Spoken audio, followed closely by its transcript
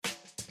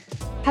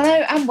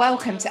Hello and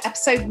welcome to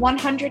episode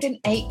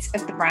 108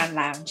 of The Brand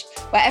Lounge,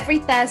 where every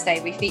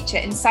Thursday we feature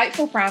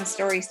insightful brand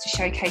stories to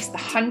showcase the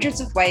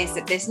hundreds of ways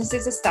that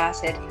businesses are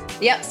started,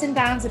 the ups and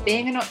downs of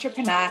being an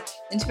entrepreneur,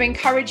 and to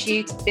encourage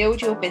you to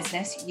build your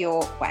business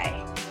your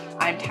way.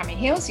 I'm Tammy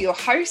Heels, your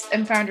host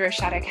and founder of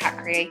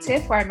Shadowcat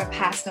Creative, where I'm a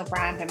personal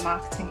brand and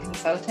marketing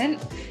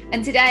consultant.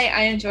 And today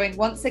I am joined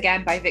once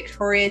again by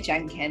Victoria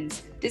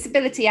Jenkins,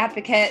 disability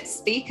advocate,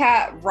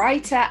 speaker,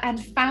 writer,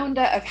 and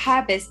founder of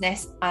her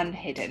business,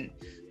 Unhidden.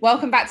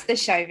 Welcome back to the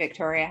show,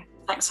 Victoria.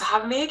 Thanks for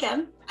having me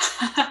again.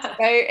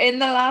 So in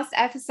the last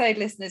episode,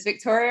 listeners,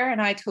 Victoria and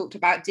I talked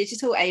about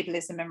digital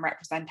ableism and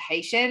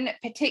representation,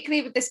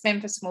 particularly with the spin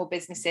for small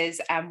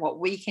businesses and what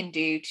we can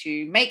do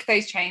to make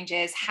those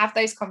changes, have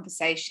those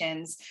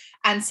conversations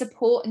and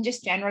support and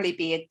just generally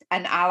be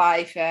an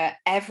ally for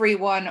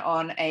everyone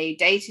on a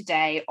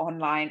day-to-day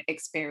online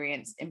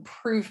experience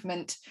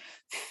improvement,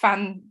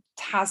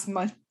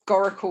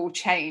 phantasmagorical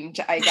change,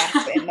 I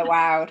guess, in the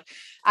world.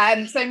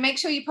 So make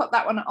sure you put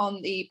that one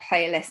on the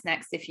playlist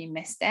next if you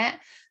missed it.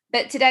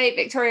 But today,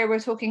 Victoria,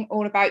 we're talking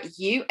all about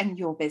you and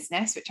your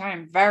business, which I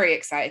am very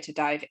excited to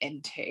dive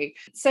into.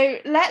 So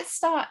let's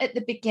start at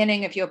the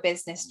beginning of your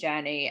business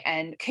journey.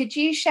 And could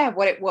you share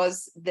what it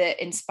was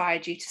that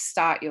inspired you to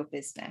start your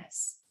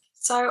business?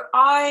 So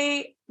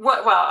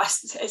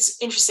it's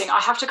interesting. I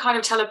have to kind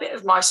of tell a bit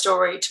of my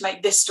story to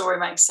make this story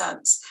make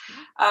sense.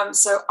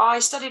 So I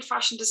studied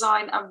fashion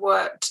design and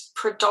worked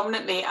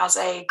predominantly as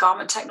a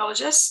garment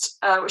technologist,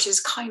 which is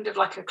kind of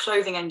like a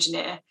clothing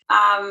engineer.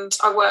 And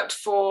I worked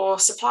for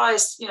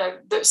suppliers,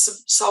 that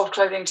sold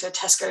clothing to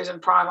Tesco's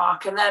and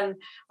Primark, and then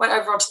went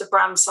over onto the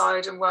brand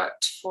side and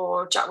worked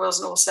for Jack Wills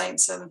and All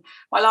Saints. And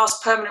my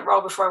last permanent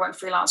role before I went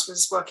freelance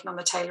was working on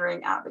the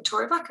tailoring at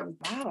Victoria Beckham.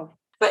 Wow.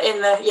 But it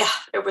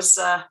was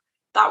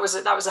that was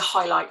a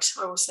highlight,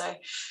 I will say.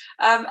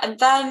 And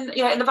then,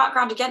 in the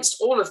background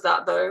against all of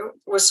that, though,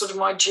 was sort of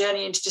my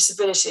journey into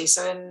disability.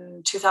 So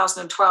in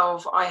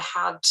 2012, I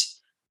had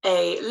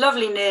a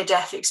lovely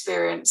near-death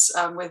experience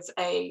with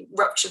a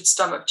ruptured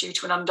stomach due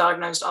to an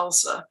undiagnosed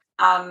ulcer.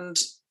 And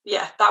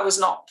that was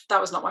not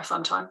my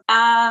fun time.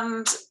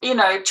 And,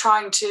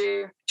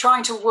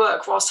 trying to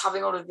work whilst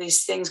having all of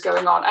these things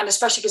going on. And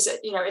especially because, it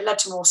led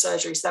to more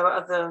surgeries. There were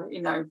other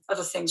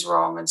things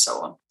wrong and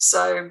so on.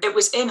 So it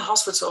was in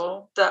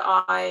hospital that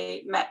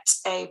I met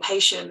a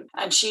patient,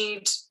 and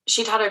she'd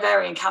had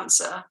ovarian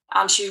cancer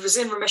and she was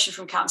in remission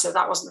from cancer.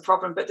 That wasn't the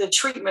problem. But the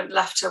treatment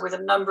left her with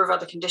a number of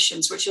other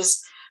conditions, which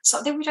is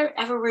something we don't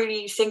ever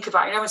really think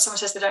about. When someone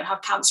says they don't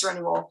have cancer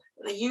anymore,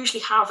 they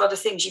usually have other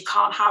things. You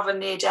can't have a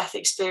near-death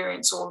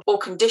experience or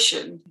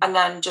condition and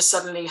then just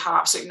suddenly have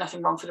absolutely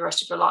nothing wrong for the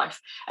rest of your life.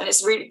 And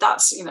that's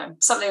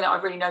something that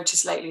I've really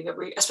noticed lately, that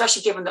we,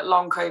 especially given that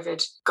long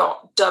COVID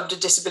got dubbed a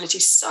disability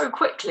so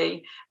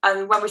quickly.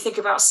 And when we think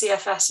about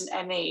CFS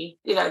and ME,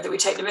 that we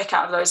take the mick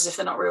out of those as if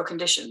they're not real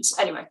conditions.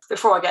 Anyway,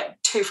 before I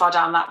get too far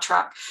down that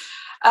track.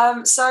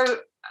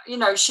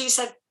 She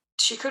said,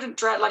 she couldn't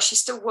dress, she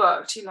still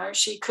worked,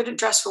 she couldn't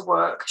dress for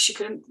work. She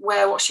couldn't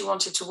wear what she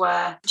wanted to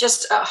wear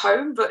just at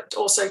home, but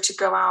also to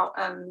go out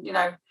and,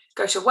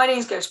 go to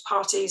weddings, go to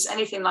parties,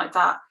 anything like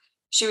that.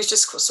 She was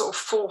just sort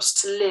of forced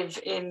to live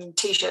in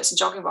T-shirts and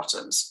jogging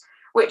bottoms,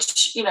 which,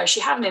 she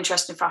had an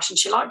interest in fashion.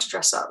 She liked to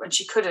dress up and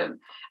she couldn't.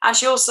 And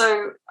she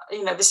also,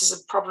 this is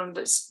a problem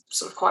that's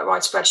sort of quite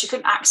widespread. She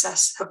couldn't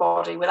access her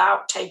body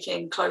without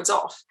taking clothes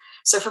off.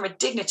 So from a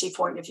dignity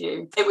point of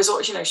view, it was,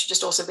 she's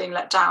just also being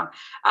let down.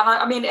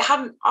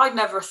 And I'd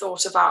never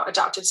thought about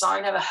adaptive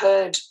design, I never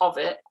heard of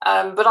it.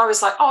 But I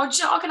was like, I'm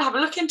going to have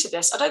a look into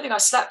this. I don't think I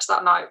slept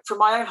that night from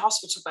my own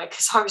hospital bed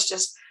because I was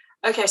just,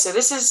 okay, so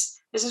this is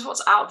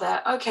what's out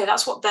there. Okay,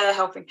 that's what they're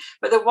helping.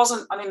 But there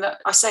wasn't,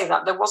 I say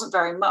that, there wasn't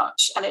very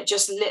much. And it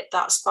just lit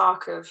that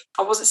spark of,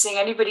 I wasn't seeing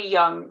anybody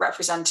young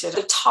represented.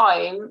 At the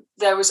time,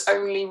 there was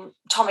only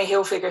Tommy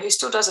Hilfiger, who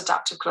still does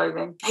adaptive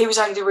clothing. He was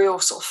only the real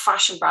sort of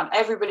fashion brand.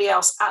 Everybody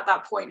else at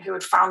that point who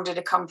had founded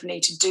a company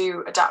to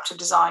do adaptive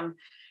design,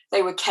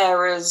 they were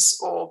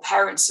carers or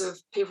parents of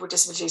people with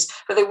disabilities,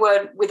 but they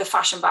weren't with a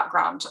fashion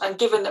background. And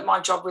given that my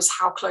job was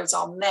how clothes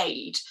are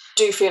made, I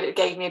do feel it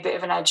gave me a bit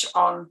of an edge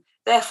on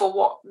therefore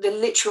what the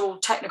literal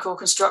technical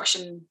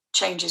construction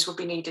changes would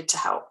be needed to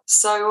help.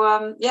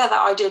 So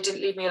that idea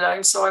didn't leave me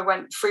alone. So I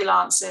went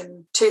freelance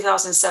in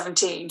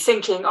 2017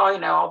 thinking,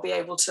 I'll be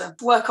able to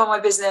work on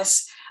my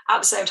business at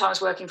the same time as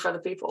working for other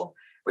people,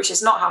 which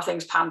is not how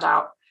things panned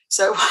out.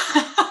 So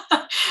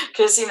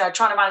because,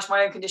 trying to manage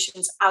my own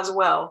conditions as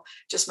well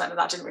just meant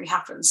that didn't really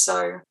happen.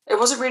 So it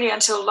wasn't really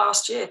until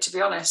last year, to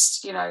be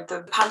honest,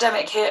 the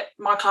pandemic hit,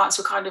 my clients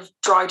were kind of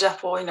dried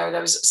up or,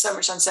 there was so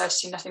much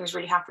uncertainty, nothing was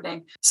really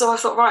happening. So I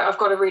thought, right, I've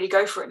got to really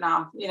go for it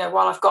now,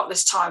 while I've got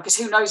this time, because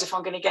who knows if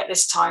I'm going to get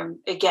this time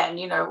again,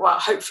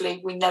 hopefully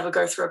we never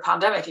go through a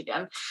pandemic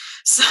again.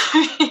 So,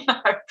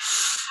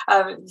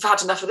 I've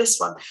had enough of this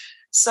one.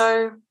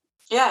 So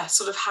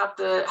sort of had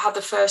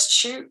the first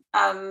shoot,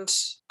 and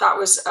that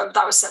was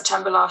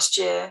September last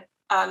year,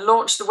 and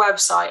launched the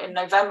website in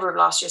November of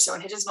last year. So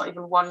Unhidden's not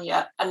even one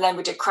yet. And then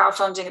we did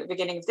crowdfunding at the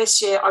beginning of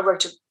this year. I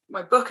wrote a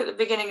my book at the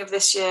beginning of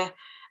this year.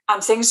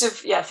 And things have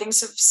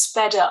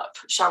sped up,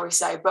 shall we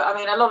say. But I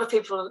mean, a lot of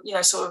people,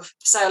 sort of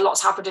say a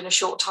lot's happened in a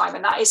short time.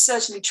 And that is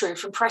certainly true.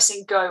 From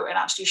pressing go and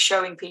actually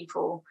showing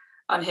people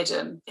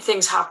Unhidden,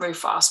 things have moved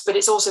fast. But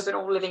it's also been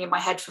all living in my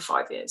head for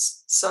 5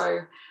 years.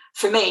 So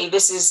for me,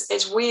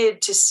 it's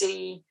weird to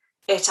see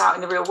it out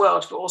in the real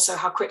world, but also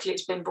how quickly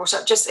it's been brought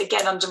up. Just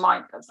again,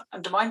 underpins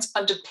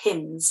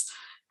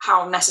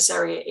how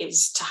necessary it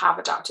is to have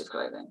adaptive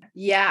clothing.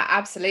 Yeah,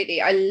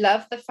 absolutely. I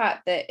love the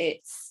fact that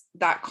it's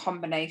that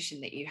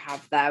combination that you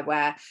have there,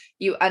 where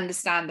you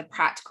understand the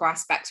practical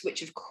aspects,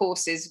 which of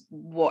course is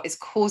what is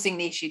causing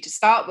the issue to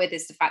start with,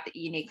 is the fact that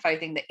you need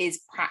clothing that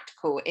is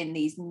practical in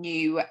these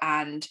new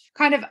and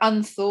kind of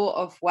unthought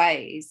of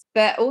ways,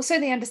 but also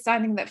the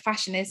understanding that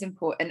fashion is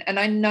important. And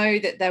I know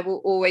that there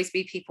will always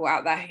be people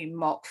out there who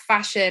mock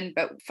fashion,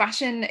 but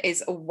fashion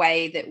is a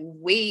way that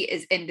we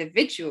as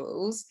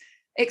individuals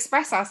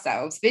express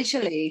ourselves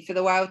visually for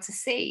the world to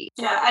see.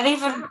 Yeah,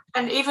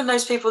 and even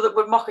those people that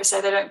would mock it,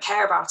 say they don't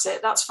care about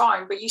it, that's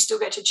fine, but you still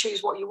get to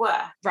choose what you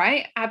wear.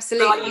 Right,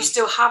 absolutely. So you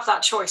still have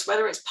that choice,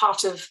 whether it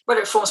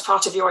forms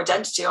part of your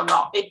identity or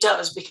not. It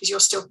does, because you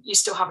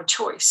still have a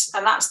choice.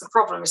 And that's the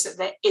problem, is that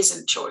there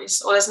isn't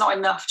choice, or there's not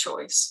enough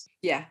choice.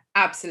 Yeah,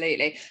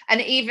 absolutely. And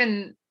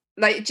even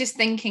like just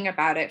thinking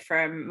about it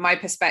from my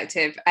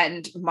perspective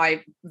and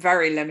my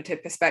very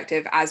limited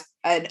perspective as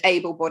an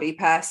able-bodied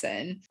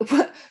person,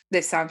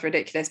 this sounds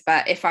ridiculous,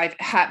 but if I've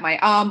hurt my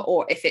arm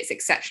or if it's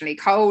exceptionally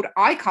cold,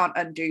 I can't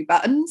undo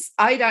buttons.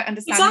 I don't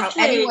understand how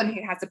anyone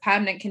who has a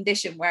permanent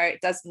condition where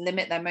it does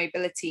limit their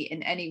mobility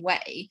in any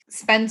way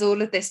spends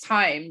all of this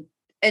time.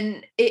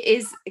 And it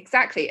is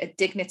exactly a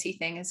dignity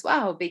thing as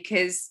well,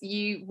 because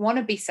you want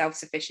to be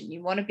self-sufficient,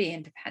 you want to be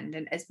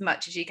independent as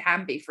much as you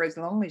can be for as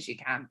long as you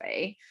can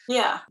be.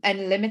 Yeah.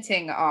 And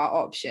limiting our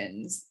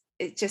options,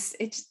 it just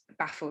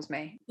baffles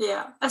me.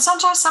 Yeah. And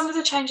sometimes some of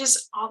the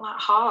changes aren't that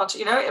hard.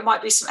 It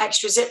might be some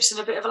extra zips and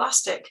a bit of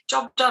elastic.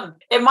 Job done.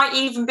 It might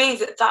even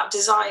be that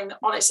design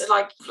on it,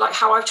 like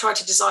how I've tried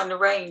to design the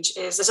range,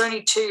 is there's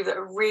only 2 that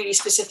are really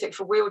specific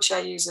for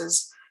wheelchair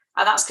users.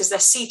 And that's because they're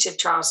seated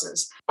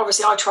trousers.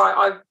 Obviously,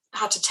 I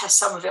had to test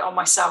some of it on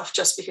myself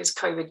just because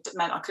COVID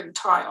meant I couldn't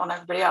try it on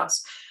everybody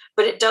else.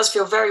 But it does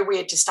feel very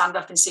weird to stand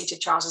up in seated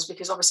trousers,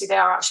 because obviously they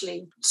are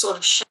actually sort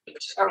of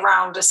shaped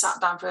around a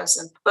sat down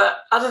person. But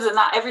other than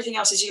that, everything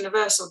else is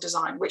universal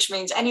design, which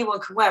means anyone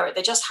can wear it.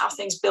 They just have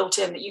things built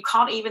in that you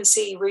can't even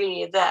see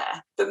really are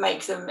there, that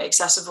make them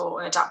accessible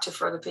and adaptive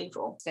for other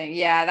people. So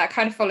yeah, that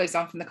kind of follows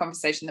on from the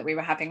conversation that we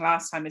were having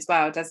last time as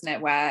well, doesn't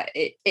it? Where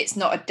it's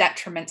not a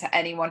detriment to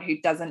anyone who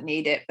doesn't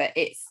need it, but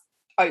it's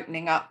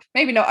opening up,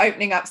 maybe not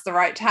opening up's the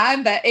right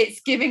term, but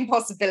it's giving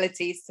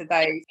possibilities to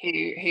those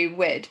who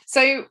would.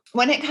 So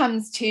when it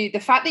comes to the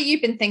fact that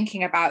you've been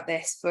thinking about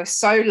this for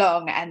so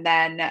long, and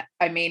then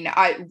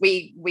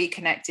we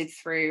connected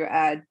through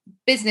a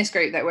business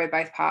group that we're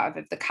both part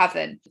of the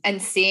Coven,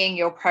 and seeing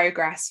your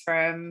progress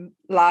from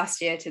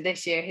last year to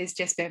this year has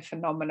just been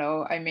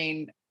phenomenal. I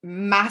mean,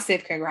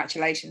 massive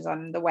congratulations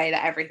on the way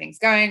that everything's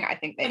going. I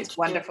think that it's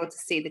wonderful to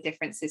see the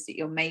differences that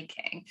you're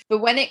making.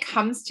 But when it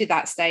comes to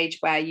that stage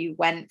where you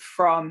went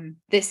from,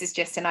 this is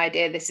just an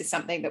idea, this is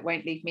something that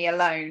won't leave me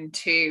alone,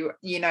 to,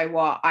 you know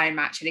what, I'm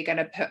actually going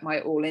to put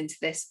my all into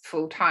this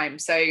full time.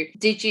 So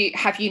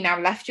have you now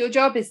left your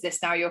job? Is this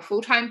now your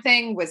full-time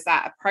thing? Was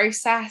that a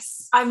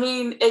process? I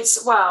mean,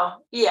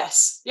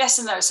 yes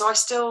and no. So I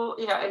still,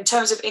 in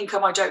terms of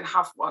income, I don't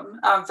have one.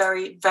 I'm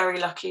very, very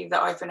lucky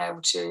that I've been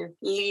able to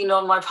lean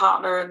on my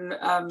partner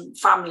and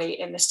family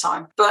in this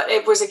time. But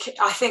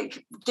I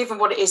think, given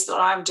what it is that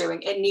I'm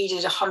doing, it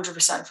needed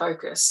 100%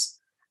 focus.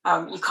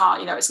 You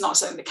can't, it's not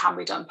something that can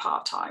be done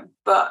part-time.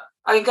 But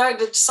I mean,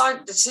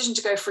 the decision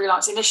to go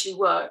freelance initially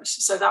worked.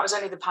 So that was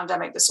only the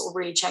pandemic that sort of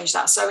really changed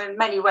that. So in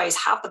many ways,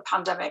 had the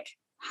pandemic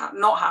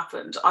not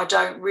happened, I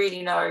don't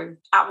really know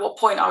at what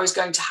point I was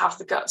going to have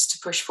the guts to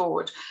push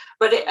forward.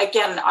 But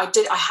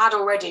I'd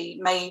already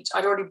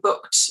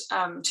booked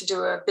to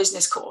do a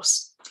business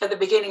course at the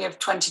beginning of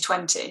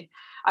 2020.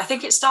 I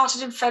think it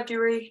started in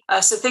February.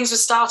 So things were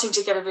starting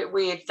to get a bit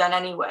weird then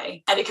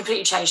anyway. And it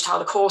completely changed how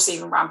the course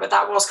even ran. But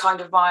that was kind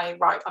of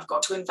I've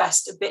got to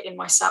invest a bit in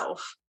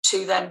myself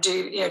to then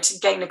do, to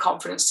gain the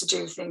confidence to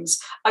do things.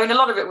 I mean, a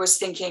lot of it was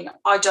thinking,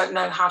 I don't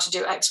know how to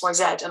do X, Y,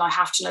 Z, and I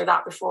have to know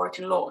that before I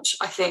can launch.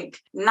 I think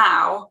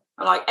now,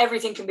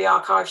 everything can be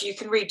archived. You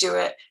can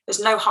redo it.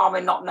 There's no harm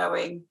in not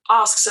knowing.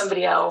 Ask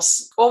somebody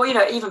else, or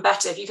even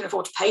better, if you can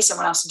afford to pay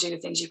someone else to do the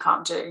things you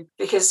can't do.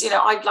 Because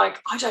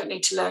I don't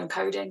need to learn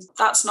coding.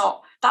 That's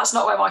not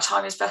where my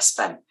time is best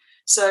spent.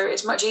 So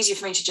it's much easier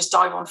for me to just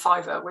dive on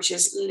Fiverr, which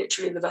is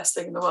literally the best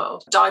thing in the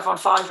world. Dive on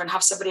Fiverr and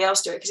have somebody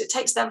else do it, because it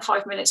takes them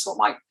 5 minutes, what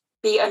might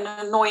be an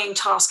annoying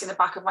task in the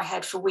back of my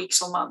head for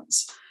weeks or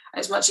months. And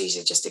it's much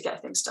easier just to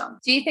get things done.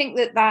 Do you think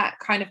that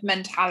kind of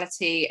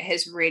mentality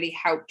has really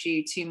helped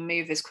you to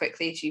move as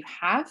quickly as you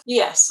have?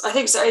 Yes, I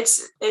think so.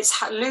 It's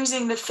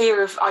losing the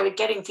fear of either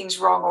getting things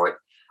wrong or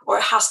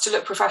it has to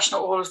look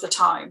professional all of the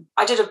time.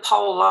 I did a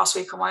poll last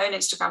week on my own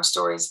Instagram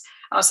stories,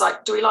 and I was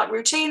like, do we like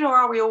routine or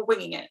are we all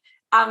winging it?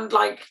 And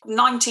like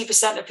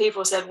 90% of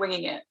people said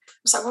winging it.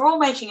 It's like, we're all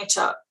making it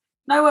up.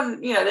 No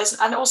one,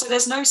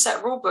 there's no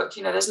set rule book.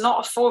 There's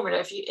not a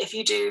formula. If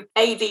you do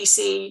A, B,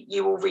 C,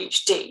 you will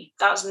reach D.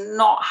 That's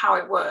not how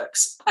it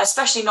works,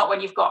 especially not when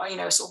you've got,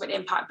 sort of an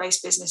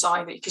impact-based business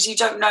either, because you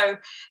don't know,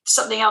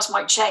 something else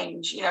might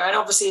change, and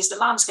obviously as the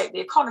landscape, the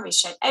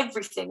economy's changed,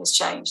 everything has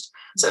changed.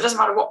 So it doesn't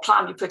matter what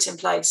plan you put in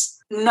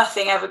place,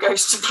 nothing ever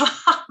goes to plan,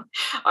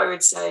 I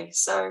would say.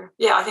 So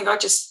yeah, I think I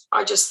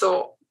just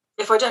thought,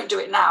 if I don't do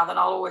it now, then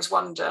I'll always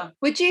wonder.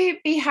 Would you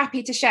be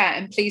happy to share?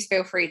 And please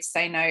feel free to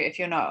say no if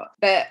you're not.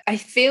 But I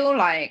feel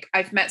like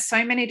I've met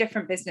so many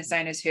different business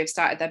owners who have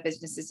started their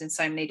businesses in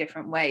so many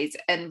different ways.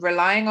 And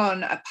relying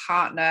on a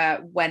partner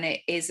when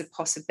it is a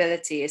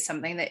possibility is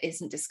something that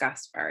isn't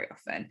discussed very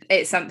often.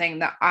 It's something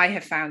that I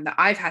have found that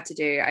I've had to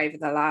do over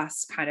the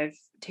last kind of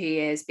 2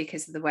 years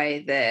because of the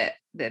way that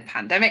the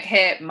pandemic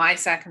hit, my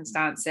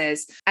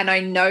circumstances, and I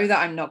know that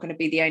I'm not going to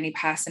be the only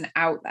person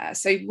out there.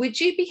 So would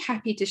you be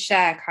happy to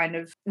share kind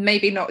of,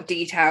 maybe not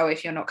detail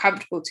if you're not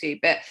comfortable to,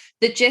 but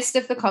the gist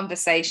of the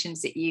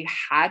conversations that you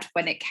had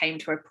when it came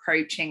to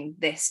approaching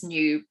this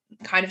new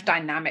kind of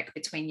dynamic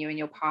between you and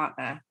your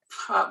partner?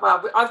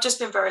 Well, I've just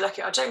been very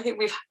lucky. I don't think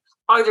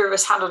either of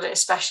us handled it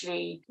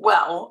especially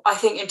well. I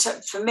think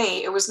for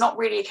me, it was not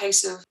really a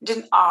case of,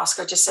 didn't ask.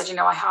 I just said,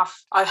 I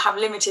have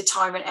limited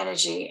time and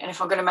energy, and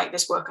if I'm going to make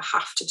this work, I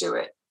have to do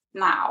it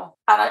now.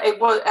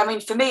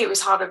 And for me, it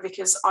was harder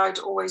because I'd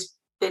always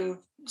been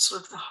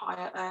sort of the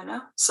higher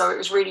earner, so it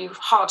was really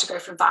hard to go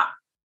from that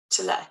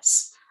to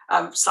less, /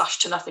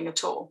 to nothing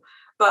at all.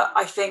 But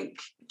I think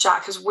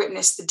Jack has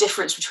witnessed the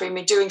difference between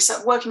me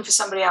working for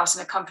somebody else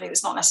in a company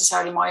that's not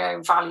necessarily my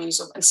own values,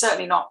 and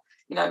certainly not.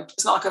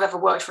 It's not like I've ever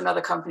worked for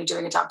another company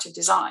doing adaptive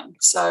design.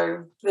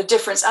 So the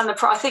difference, and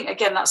I think,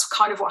 again, that's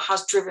kind of what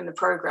has driven the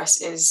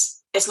progress,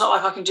 is it's not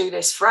like I can do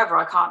this forever.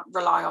 I can't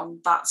rely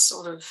on that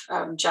sort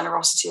of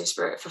generosity of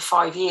spirit for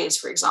 5 years,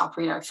 for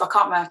example. If I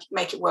can't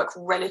make it work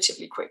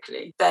relatively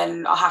quickly,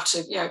 then I'll have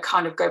to,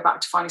 kind of go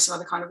back to finding some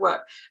other kind of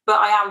work. But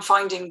I am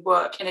finding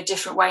work in a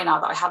different way now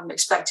that I hadn't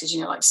expected,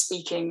 like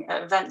speaking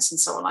at events and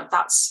so on. Like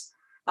that's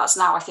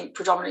now, I think,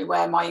 predominantly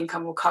where my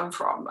income will come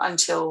from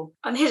until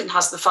Unhidden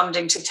has the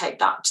funding to take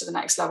that to the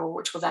next level,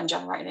 which will then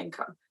generate an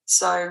income.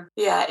 So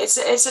yeah, it's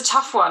a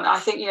tough one. I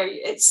think,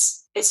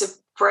 it's a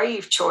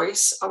brave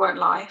choice, I won't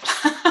lie,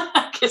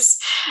 because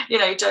you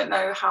don't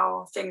know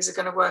how things are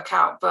going to work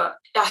out. But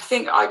I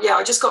think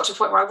I just got to a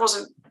point where I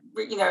wasn't,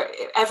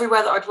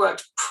 everywhere that I'd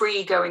worked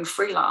pre-going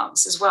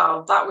freelance as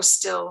well, that was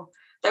still,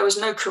 there was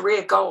no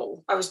career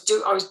goal. I was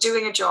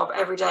doing a job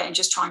every day and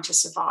just trying to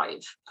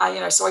survive.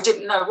 So I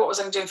didn't know what was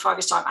I going to do in 5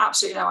 years' time.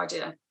 Absolutely no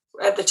idea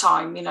at the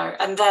time,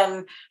 and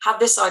then had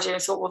this idea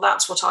and thought, well,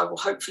 that's what I will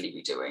hopefully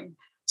be doing.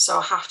 So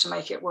I have to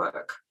make it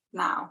work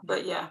now.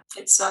 But yeah,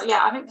 it's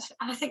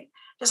I think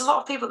there's a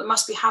lot of people that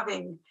must be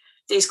having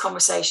these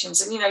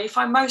conversations. And you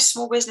find most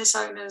small business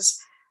owners,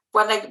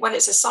 when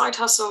it's a side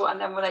hustle,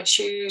 and then when they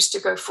choose to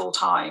go full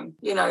time,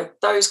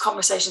 those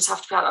conversations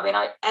have to be had. I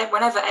mean,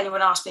 whenever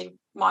anyone asks me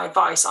my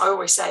advice, I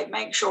always say,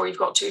 make sure you've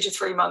got 2 to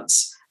 3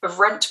 months of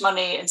rent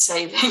money and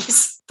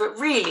savings. But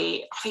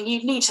really, I mean,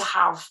 you'd need to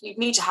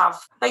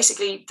have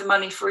basically the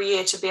money for a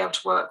year to be able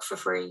to work for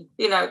free.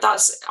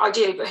 That's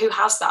ideally, but who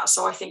has that?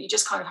 So I think you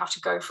just kind of have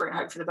to go for it and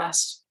hope for the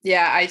best.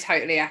 Yeah, I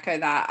totally echo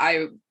that.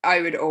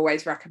 I would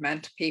always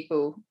recommend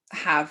people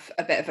have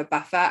a bit of a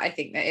buffer. I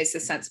think that it's a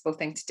sensible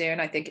thing to do,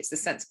 and I think it's a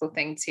sensible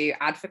thing to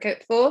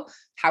advocate for.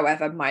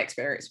 However, my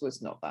experience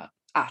was not that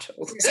at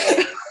all.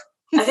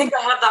 I think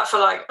I had that for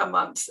like a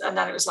month, and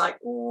then it was like,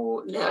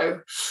 oh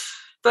no.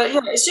 But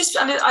it's just,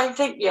 and I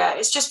think,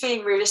 it's just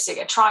being realistic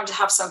and trying to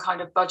have some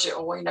kind of budget,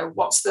 or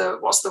what's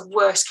the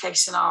worst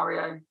case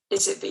scenario?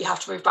 Is it that you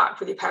have to move back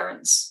with your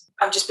parents?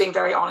 I'm just being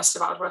very honest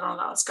about whether or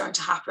not that's going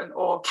to happen,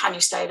 or can you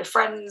stay at a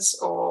friend's,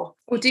 or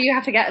do you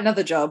have to get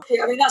another job?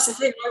 Yeah, I mean, that's the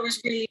thing. I was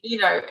really,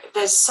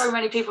 there's so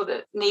many people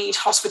that need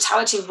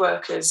hospitality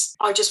workers.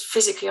 I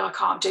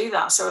can't do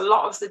that. So a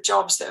lot of the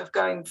jobs that are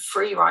going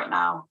free right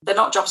now, they're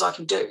not jobs I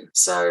can do.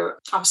 So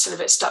I'm still a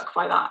bit stuck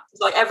by that.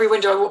 Like every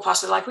window I walk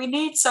past, they're like, we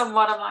need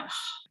someone. I'm like,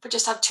 if I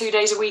just had 2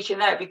 days a week in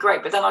there, it'd be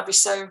great. But then I'd be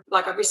so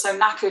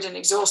knackered and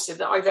exhausted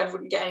that I then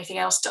wouldn't get anything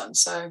else done.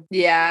 So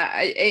yeah,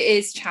 it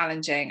is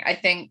challenging. I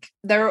think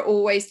there are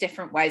always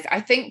different ways. I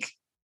think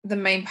the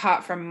main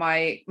part from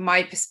my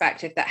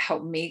perspective that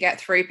helped me get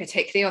through,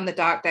 particularly on the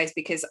dark days,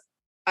 because,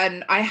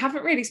 and I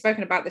haven't really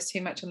spoken about this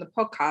too much on the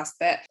podcast,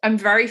 but I'm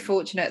very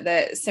fortunate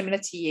that, similar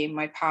to you,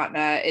 my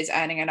partner is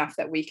earning enough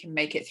that we can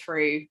make it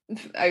through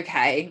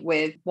okay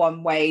with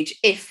one wage,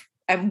 if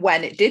and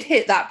when it did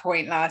hit that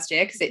point last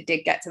year, because it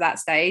did get to that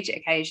stage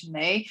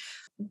occasionally.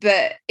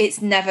 But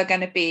it's never going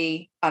to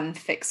be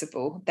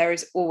unfixable. There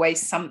is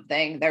always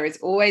something. There is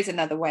always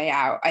another way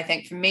out. I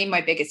think for me,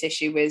 my biggest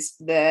issue was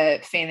the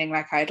feeling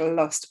like I'd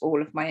lost all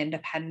of my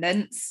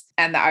independence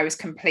and that I was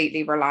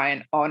completely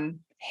reliant on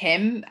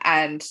him,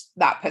 and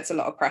that puts a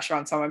lot of pressure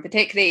on someone,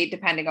 particularly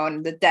depending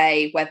on the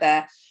day,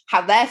 whether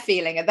how they're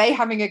feeling. Are they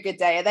having a good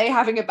day? Are they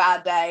having a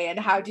bad day? And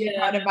how do you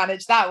kind of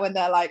manage that when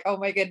they're like, oh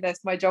my goodness,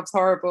 my job's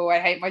horrible, I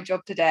hate my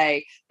job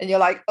today, and you're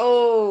like,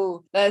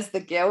 oh, there's the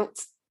guilt.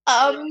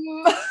 Like,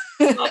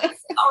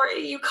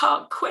 sorry, you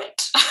can't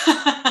quit.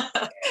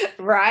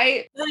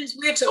 Right. It's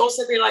weird to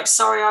also be like,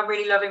 sorry, I'm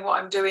really loving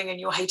what I'm doing and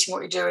you're hating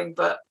what you're doing,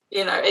 but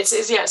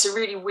it's a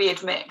really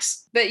weird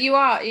mix. But you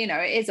are,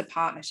 it is a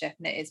partnership,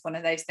 and it is one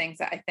of those things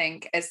that I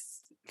think, as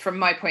from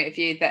my point of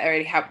view, that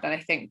really helped. And I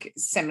think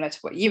similar to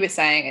what you were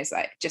saying is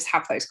like, just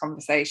have those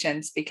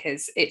conversations,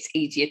 because it's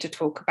easier to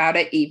talk about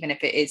it, even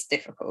if it is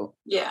difficult.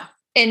 Yeah.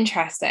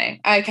 Interesting.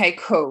 Okay,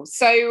 cool.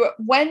 So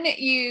when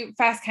you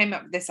first came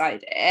up with this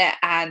idea,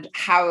 and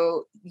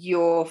how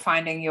you're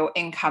finding your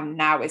income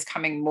now is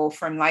coming more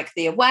from like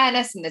the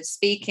awareness and the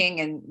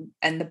speaking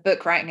and the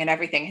book writing and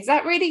everything, has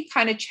that really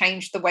kind of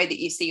changed the way that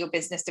you see your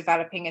business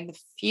developing in the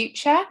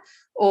future?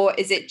 Or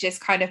is it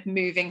just kind of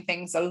moving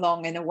things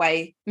along in a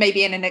way,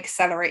 maybe in an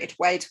accelerated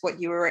way to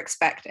what you were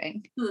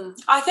expecting?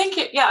 I think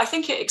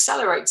it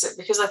accelerates it,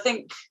 because I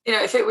think,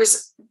 if it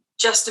was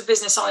just a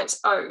business on its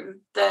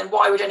own, then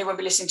why would anyone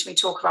be listening to me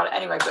talk about it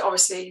anyway? But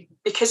obviously,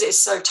 because it's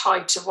so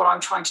tied to what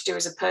I'm trying to do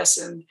as a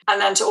person,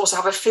 and then to also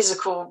have a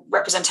physical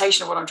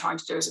representation of what I'm trying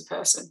to do as a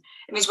person,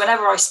 it means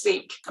whenever I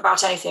speak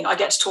about anything, I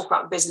get to talk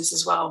about the business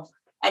as well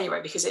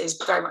anyway, because it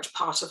is very much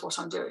part of what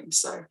I'm doing.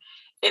 So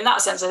in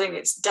that sense, I think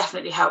it's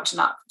definitely helped, and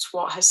that's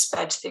what has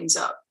sped things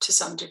up to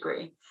some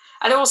degree.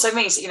 And it also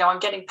means that, I'm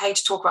getting paid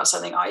to talk about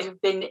something I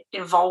have been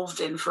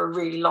involved in for a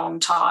really long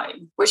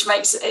time, which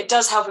makes it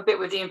does help a bit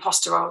with the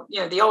imposter,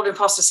 the old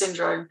imposter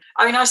syndrome.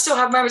 I mean, I still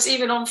have moments,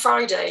 even on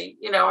Friday,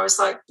 I was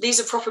like, these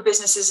are proper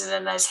businesses, and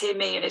then there's here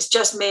me, and it's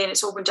just me, and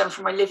it's all been done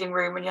from my living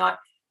room. And you're like,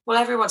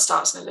 well, everyone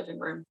starts in a living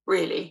room,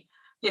 really.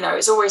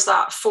 It's always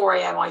that 4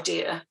 a.m.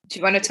 idea. Do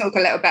you want to talk a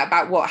little bit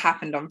about what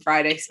happened on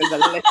Friday, so the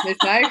listeners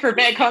know, for a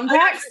bit of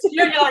context?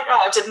 You're like,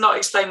 oh, I did not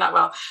explain that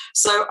well.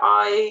 So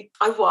I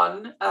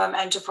won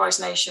Enterprise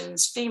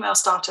Nation's Female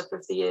Startup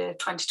of the Year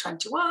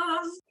 2021.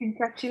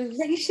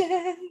 Congratulations.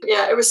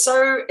 Yeah, it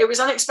was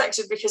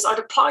unexpected, because I'd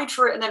applied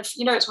for it, and then,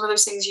 it's one of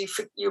those things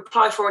you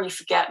apply for and you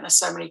forget, and there's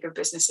so many good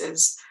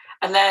businesses.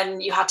 And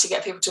then you had to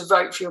get people to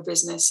vote for your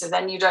business. So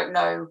then you don't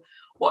know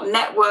what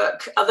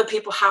network other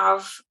people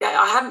have. Yeah,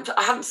 I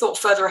hadn't thought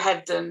further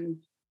ahead than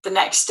the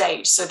next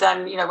stage. So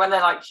then, when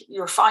they're like,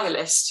 you're a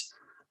finalist,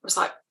 I was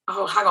like,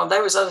 oh, hang on,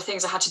 there was other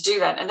things I had to do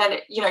then. And then,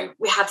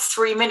 we had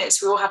 3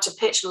 minutes, we all had to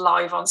pitch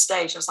live on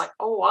stage. I was like,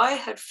 oh, I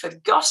had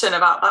forgotten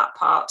about that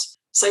part.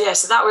 So yeah,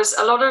 so that was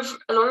a lot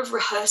of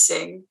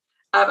rehearsing.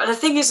 And the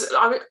thing is,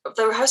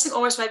 the rehearsing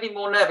almost made me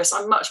more nervous.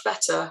 I'm much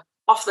better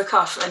off the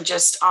cuff and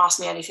just ask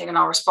me anything and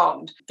I'll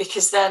respond,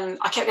 because then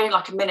I kept getting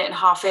like a minute and a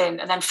half in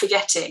and then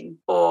forgetting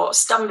or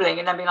stumbling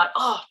and then being like,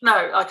 oh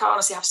no, like I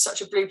honestly have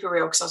such a blooper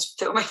reel because I was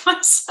filming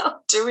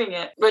myself doing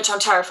it, which I'm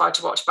terrified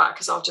to watch back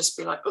because I'll just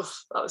be like, oh,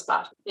 that was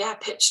bad. Yeah,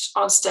 pitched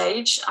on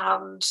stage.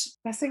 And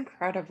that's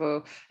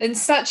incredible, and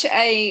such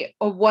a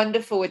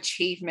wonderful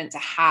achievement to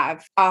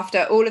have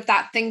after all of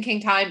that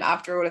thinking time,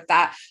 after all of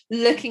that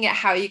looking at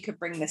how you could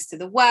bring this to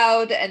the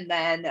world, and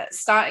then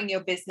starting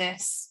your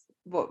business.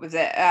 What was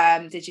it?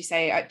 Did you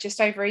say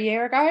just over a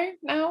year ago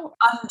now?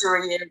 Under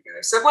a year ago.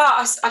 So, well,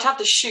 I'd had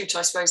the shoot,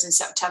 I suppose, in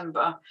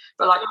September,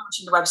 but like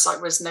launching the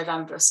website was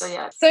November. So,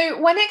 yeah.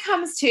 So when it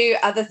comes to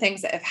other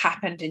things that have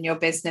happened in your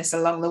business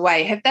along the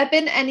way, have there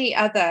been any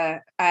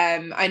other,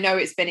 I know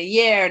it's been a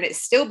year and it's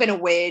still been a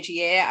weird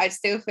year. I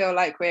still feel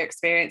like we're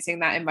experiencing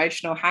that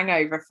emotional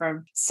hangover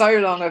from so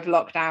long of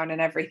lockdown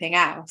and everything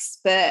else.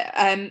 But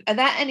are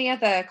there any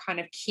other kind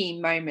of key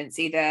moments,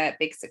 either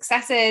big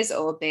successes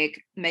or big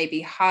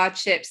maybe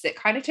hardships that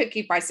kind of took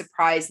you by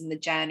surprise in the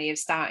journey of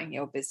starting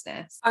your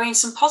business? I mean,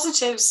 some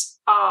positives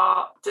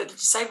are that the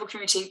disabled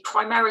community,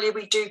 primarily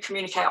we do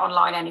communicate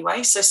online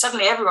anyway. So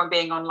suddenly everyone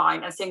being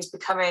online and things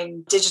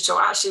becoming digital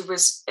actually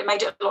it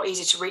made it a lot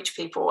easier to reach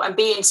people and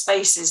be in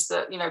spaces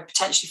that,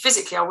 potentially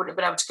physically I wouldn't have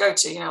been able to go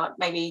to, like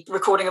maybe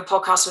recording a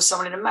podcast with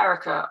someone in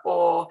America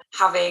or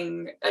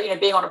having,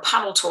 being on a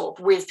panel talk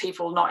with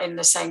people not in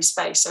the same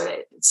space. So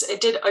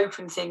it did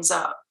open things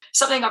up.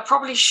 Something I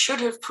probably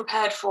should have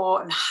prepared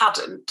for and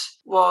hadn't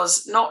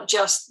was not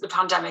just the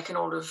pandemic and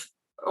all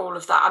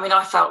of that. I mean,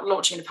 I felt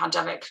launching in a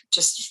pandemic,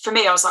 just for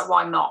me, I was like,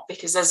 why not?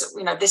 Because there's,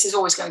 this is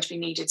always going to be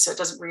needed. So it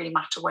doesn't really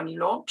matter when you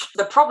launch.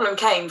 The problem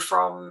came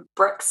from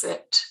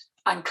Brexit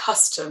and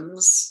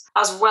customs,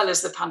 as well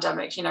as the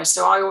pandemic,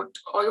 So I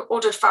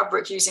ordered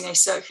fabric using a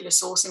circular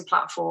sourcing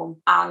platform.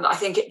 And I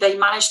think they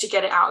managed to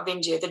get it out of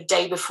India the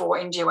day before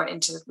India went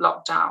into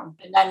lockdown.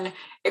 And then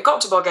it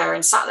got to Bulgaria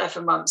and sat there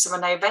for months. And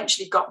when they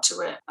eventually got to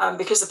it,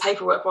 because the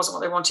paperwork wasn't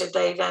what they wanted,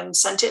 they then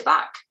sent it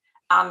back.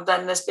 And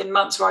then there's been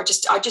months where I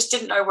just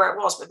didn't know where it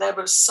was, but there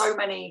were so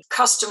many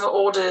customer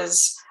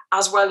orders,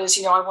 as well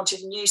as, I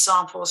wanted new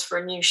samples for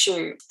a new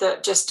shoot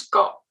that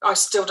I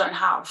still don't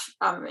have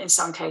in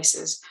some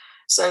cases.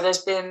 So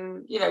there's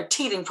been,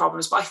 teething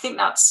problems, but I think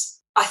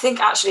that's I think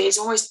actually it's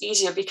almost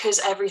easier because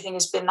everything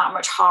has been that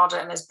much harder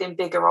and there's been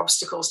bigger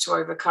obstacles to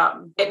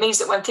overcome. It means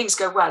that when things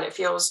go well, it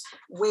feels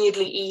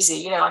weirdly easy.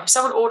 You know, like if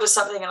someone orders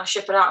something and I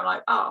ship it out, I'm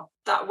like, oh,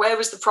 where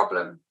was the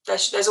problem?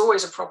 There's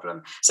always a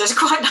problem. So it's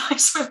quite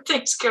nice when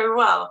things go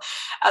well.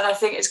 And I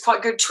think it's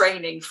quite good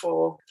training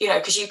for, you know,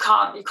 because you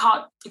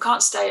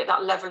can't stay at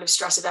that level of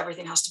stress if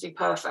everything has to be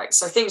perfect.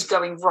 So things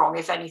going wrong,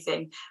 if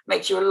anything,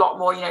 make you a lot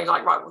more, you know,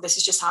 like, right, well, this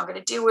is just how I'm going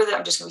to deal with it.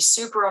 I'm just going to be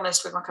super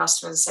honest with my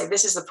customers and say,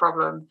 this is the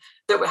problem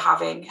that we're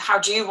having. How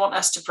do you want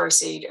us to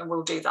proceed? And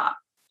we'll do that.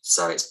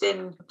 So it's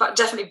been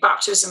definitely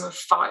baptism of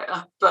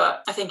fire,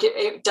 but I think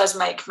it does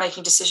make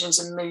making decisions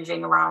and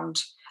moving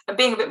around and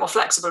being a bit more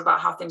flexible about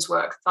how things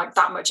work like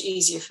that much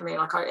easier for me.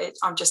 Like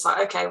I'm just like,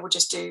 okay,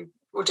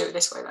 we'll do it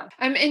this way then.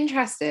 I'm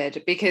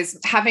interested because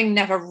having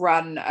never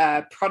run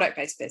a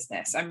product-based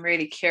business, I'm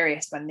really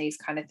curious when these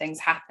kind of things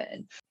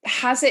happen.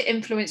 Has it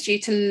influenced you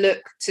to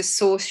look to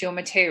source your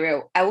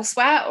material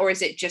elsewhere, or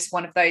is it just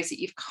one of those that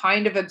you've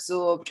kind of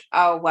absorbed,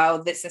 oh,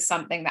 well, this is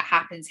something that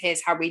happens,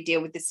 here's how we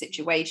deal with the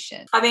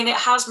situation? I mean, it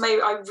has made,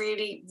 I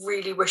really,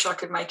 really wish I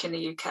could make in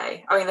the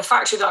UK. I mean, the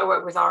factory that I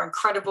work with are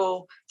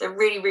incredible. They're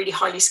really, really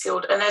highly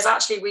skilled. And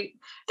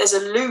there's a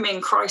looming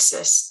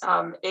crisis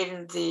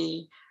in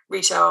the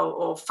retail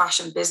or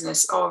fashion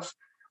business of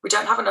we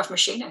don't have enough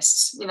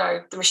machinists. You know,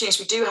 the machinists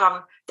we do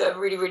have that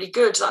are really, really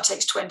good, that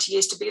takes 20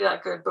 years to be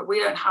that good, but we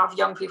don't have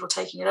young people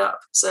taking it up.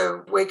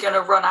 So we're going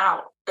to run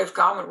out of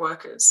garment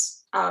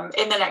workers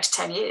in the next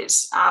 10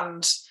 years.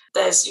 And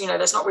there's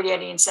not really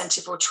any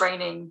incentive or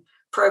training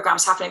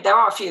programs happening. There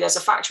are a few. There's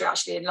a factory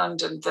actually in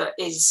London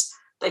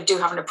they do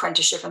have an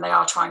apprenticeship and they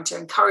are trying to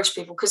encourage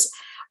people because,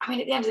 I mean,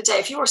 at the end of the day,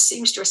 if you're a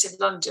seamstress in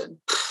London,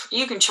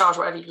 you can charge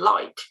whatever you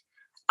like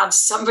and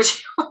someone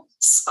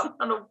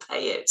will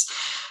pay it.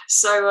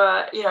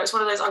 So, it's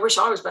one of those, I wish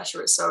I was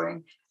better at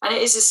sewing. And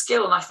it is a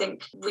skill. And I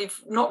think we've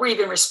not really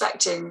been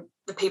respecting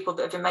the people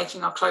that have been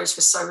making our clothes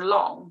for so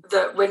long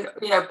that when,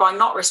 by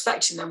not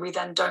respecting them, we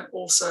then don't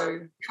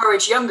also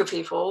encourage younger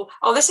people,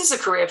 oh, this is a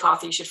career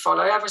path you should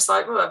follow. Everyone's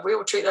like, well, we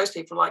all treat those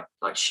people like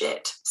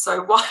shit.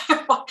 So why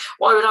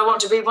would I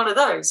want to be one of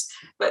those?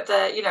 But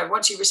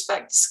once you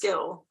respect the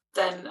skill,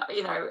 then,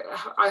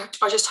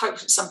 I just hope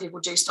that some people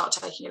do start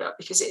taking it up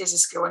because it is a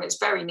skill and it's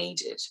very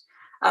needed.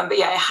 But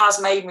yeah, it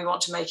has made me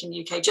want to make in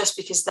the UK just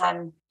because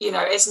then,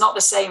 it's not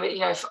the same.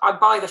 If I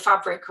buy the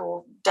fabric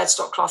or dead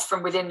stock cloth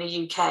from within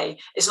the UK,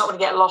 it's not going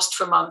to get lost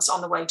for months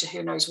on the way to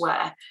who knows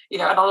where,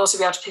 and I'll also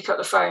be able to pick up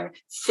the phone,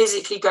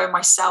 physically go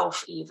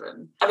myself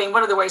even. I mean,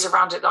 one of the ways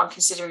around it that I'm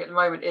considering at the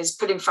moment is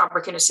putting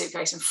fabric in a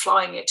suitcase and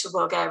flying it to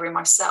Bulgaria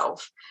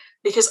myself,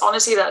 because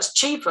honestly, that's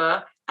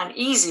cheaper and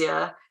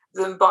easier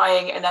than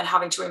buying and then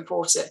having to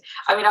import it.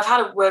 I mean, I've had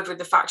a word with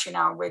the factory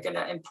now and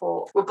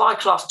we'll buy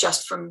cloth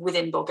just from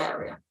within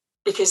Bulgaria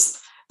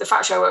because the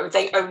factory I work with,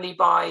 they only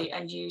buy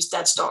and use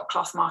dead stock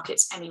cloth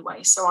markets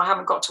anyway. So I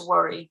haven't got to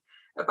worry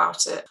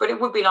about it. But it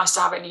would be nice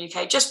to have it in the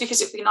UK just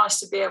because it'd be nice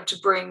to be able to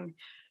bring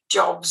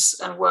jobs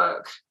and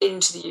work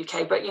into the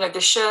UK. But,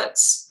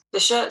 the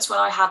shirts, when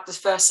I had the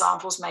first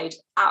samples made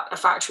at a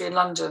factory in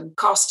London,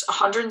 cost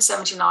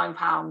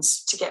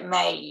 £179 to get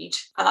made.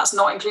 And that's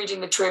not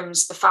including the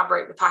trims, the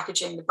fabric, the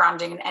packaging, the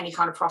branding, and any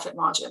kind of profit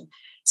margin.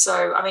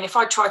 So, I mean, if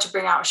I tried to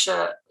bring out a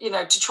shirt,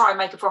 to try and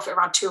make a profit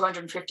around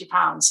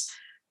 £250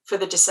 for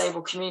the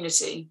disabled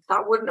community,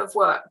 that wouldn't have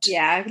worked.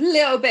 Yeah, a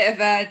little bit of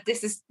a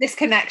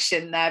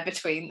disconnection there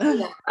between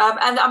them. Yeah.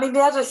 And I mean, the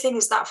other thing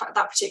is that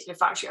particular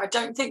factory, I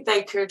don't think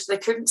they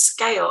couldn't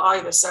scale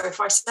either. So if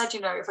I said,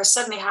 if I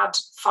suddenly had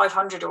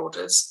 500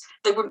 orders,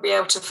 they wouldn't be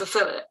able to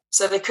fulfill it.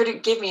 So they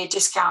couldn't give me a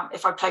discount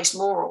if I placed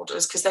more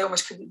orders because they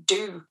almost couldn't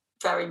do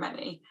very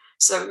many.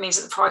 So it means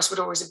that the price would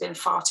always have been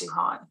far too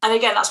high. And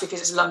again, that's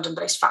because it's a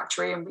London-based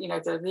factory and,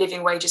 the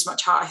living wage is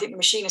much higher. I think the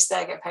machinists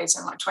there get paid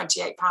something like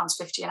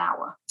 £28.50 an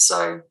hour.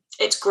 So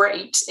it's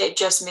great. It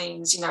just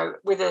means,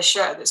 with a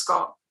shirt that's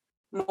got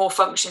more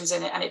functions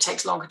in it and it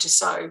takes longer to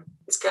sew,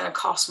 it's going to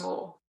cost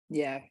more.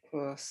 Yeah, of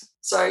course.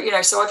 So,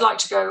 so I'd like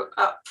to go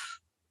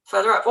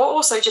further up. Or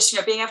also just,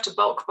 being able to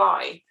bulk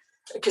buy,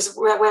 because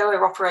where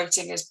we're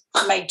operating is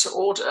made to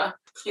order.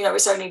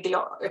 It's only the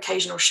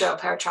occasional shirt,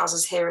 pair of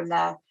trousers here and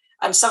there.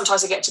 And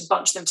sometimes I get to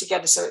bunch them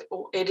together. So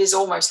it is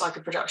almost like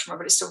a production run,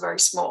 but it's still very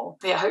small.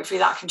 But yeah, hopefully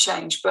that can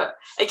change. But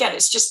again,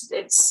 it's just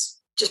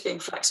being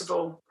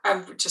flexible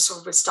and just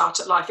sort of with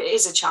startup life. It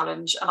is a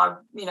challenge. And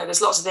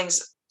there's lots of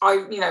things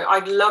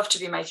I'd love to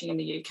be making in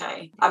the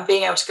UK and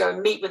being able to go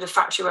and meet with the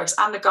factory workers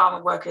and the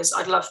garment workers.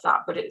 I'd love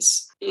that. But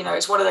it's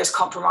one of those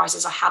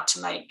compromises I had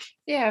to make.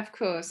 Yeah, of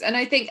course. And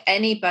I think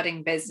any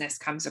budding business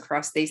comes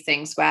across these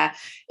things where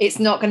it's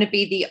not going to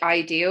be the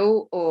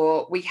ideal,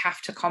 or we have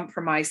to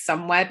compromise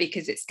somewhere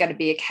because it's going to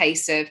be a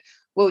case of,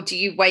 well, do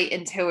you wait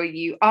until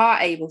you are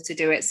able to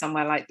do it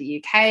somewhere like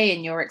the UK,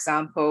 in your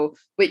example,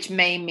 which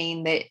may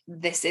mean that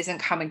this isn't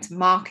coming to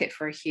market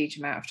for a huge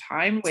amount of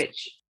time,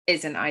 which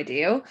isn't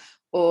ideal?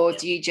 Or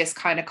do you just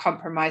kind of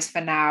compromise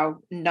for now,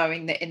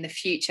 knowing that in the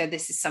future,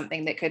 this is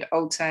something that could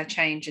alter,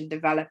 change and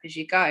develop as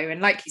you go? And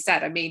like you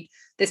said, I mean,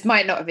 this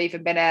might not have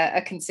even been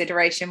a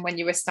consideration when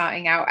you were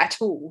starting out at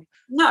all?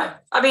 No,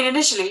 I mean,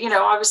 initially,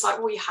 I was like,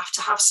 well, you have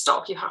to have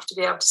stock, you have to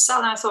be able to sell.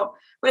 And I thought,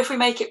 well, if we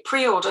make it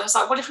pre-order, it's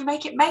like, well, if we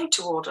make it made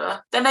to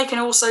order, then they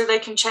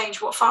can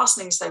change what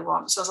fastenings they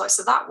want. So I was like,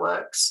 so that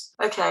works.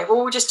 Okay, well,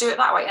 we'll just do it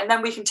that way. And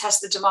then we can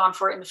test the demand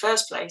for it in the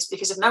first place,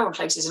 because if no one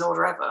places an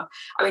order ever,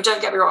 I mean,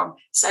 don't get me wrong,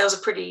 sales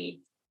are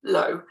pretty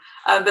low,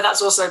 but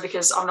that's also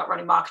because I'm not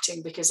running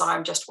marketing, because I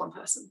am just one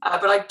person.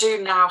 But I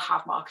do now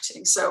have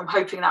marketing. So I'm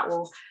hoping that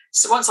will,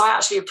 so once I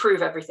actually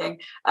approve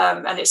everything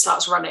and it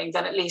starts running,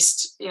 then at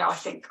least, I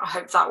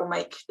hope that will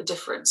make the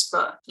difference.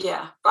 But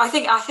yeah, but I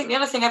think the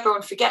other thing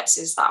everyone forgets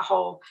is that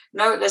whole,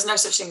 no, there's no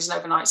such thing as an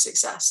overnight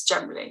success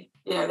generally.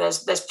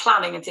 There's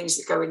planning and things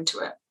that go into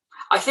it.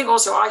 I think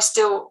also I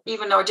still,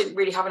 even though I didn't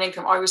really have an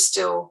income, I was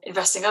still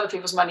investing other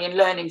people's money and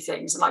learning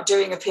things, and like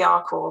doing a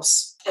PR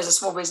course as a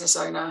small business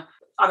owner.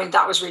 I mean,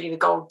 that was really the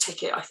gold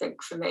ticket, I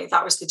think, for me.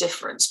 That was the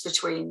difference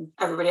between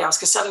everybody else,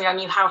 because suddenly I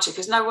knew how to.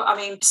 Because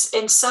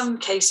in some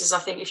cases, I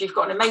think if you've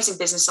got an amazing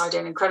business idea,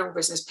 an incredible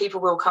business, people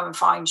will come and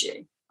find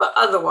you. But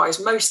otherwise,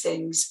 most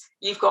things,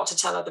 you've got to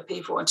tell other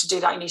people. And to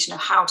do that, you need to know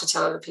how to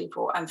tell other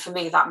people. And for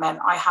me, that meant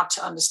I had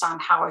to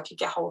understand how I could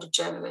get hold of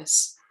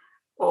journalists,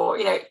 or,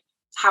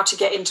 how to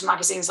get into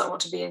magazines that I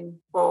want to be in,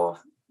 or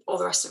all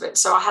the rest of it.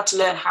 So I had to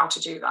learn how to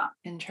do that.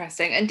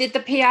 Interesting. And did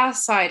the PR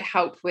side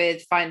help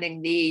with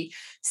finding the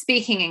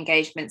speaking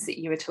engagements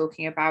that you were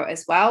talking about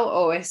as well?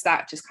 Or is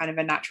that just kind of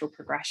a natural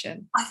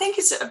progression? I think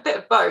it's a bit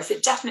of both.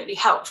 It definitely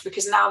helped,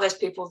 because now there's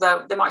people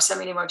that they might send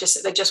me an email,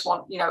 they just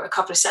want, a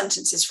couple of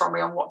sentences from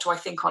me on what do I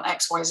think on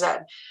X, Y, Z.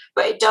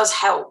 But it does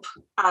help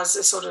as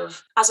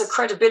a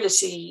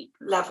credibility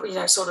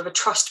level, sort of a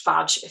trust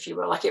badge, if you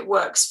will. Like, it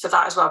works for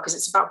that as well, because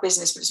it's about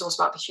business, but it's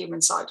also about the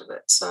human side of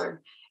it. So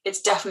it's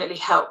definitely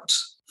helped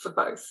for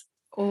both.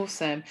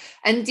 Awesome.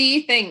 And do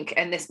you think,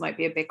 and this might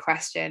be a big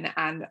question,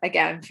 and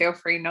again, feel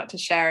free not to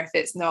share if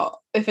it's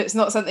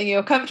not something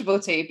you're comfortable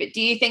to, but do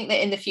you think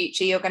that in the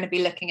future you're going to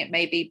be looking at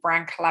maybe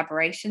brand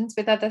collaborations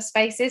with other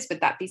spaces?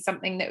 Would that be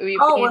something that we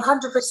would 100%.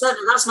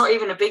 And that's not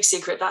even a big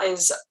secret. That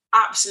is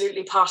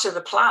absolutely part of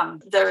the plan.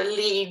 There are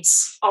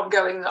leads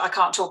ongoing that I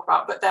can't talk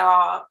about, but there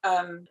are,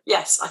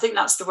 yes, I think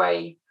that's the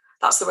way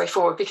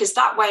forward, because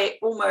that way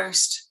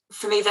almost,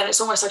 for me, then it's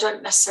almost, I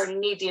don't necessarily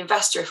need the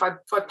investor. If I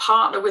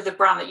partner with a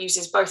brand that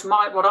uses both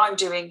what I'm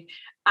doing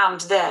and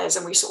theirs,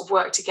 and we sort of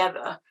work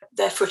together,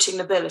 they're footing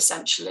the bill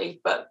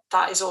essentially. But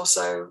that is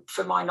also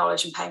for my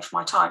knowledge and paying for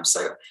my time.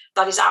 So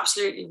that is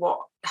absolutely what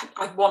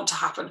I want to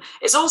happen.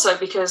 It's also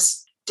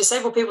because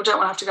disabled people don't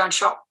want to have to go and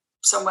shop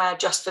somewhere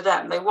just for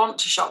them. They want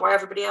to shop where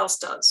everybody else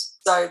does.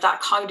 So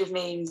that kind of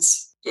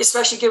means,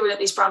 especially given that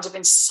these brands have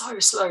been so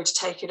slow to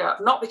take it up,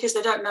 not because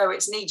they don't know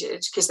it's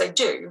needed, because they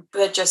do, but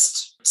they're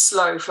just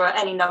slow for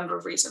any number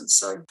of reasons.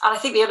 So, and I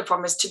think the other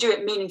problem is to do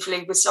it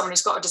meaningfully with someone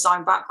who's got a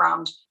design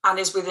background and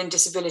is within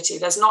disability.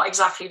 There's not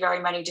exactly very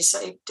many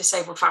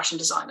disabled fashion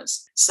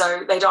designers.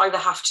 So they'd either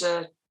have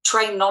to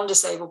train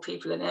non-disabled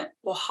people in it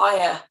or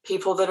hire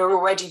people that are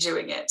already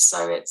doing it.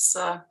 So it's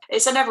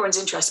in everyone's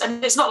interest.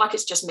 And it's not like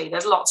it's just me.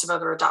 There's lots of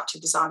other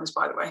adaptive designers,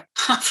 by the way.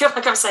 I feel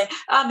like I'm saying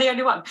I'm the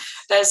only one.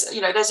 There's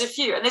a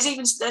few, and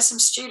there's some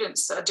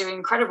students that are doing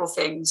incredible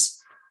things.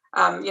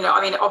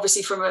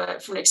 Obviously from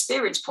an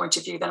experience point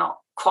of view, they're not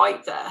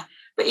quite there.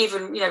 But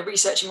even,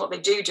 researching what they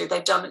do,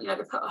 they've done, they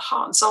put a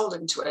heart and soul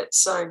into it.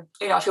 So,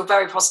 I feel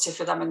very positive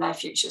for them in their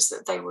futures,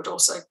 that they would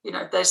also,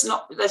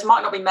 there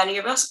might not be many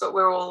of us, but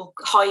we're all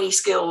highly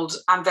skilled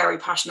and very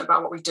passionate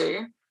about what we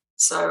do.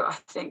 So I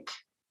think,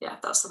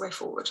 that's the way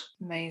forward.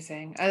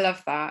 Amazing. I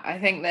love that. I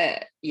think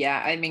that,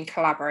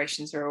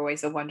 collaborations are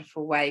always a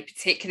wonderful way,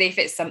 particularly if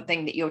it's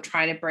something that you're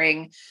trying to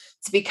bring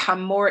to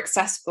become more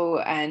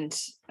accessible and,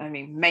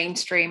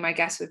 mainstream, I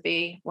guess would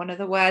be one of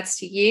the words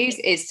to use,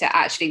 is to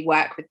actually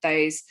work with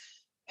those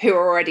who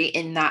are already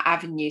in that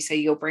avenue. So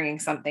you're bringing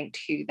something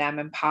to them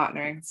and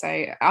partnering.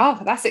 So,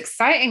 that's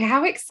exciting.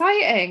 How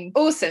exciting.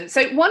 Awesome.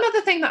 So one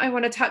other thing that I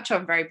want to touch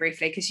on very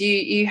briefly, because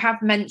you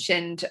have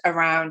mentioned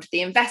around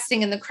the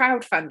investing and the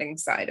crowdfunding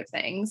side of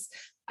things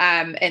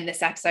in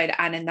this episode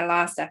and in the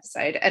last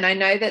episode. And I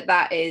know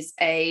that is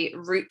a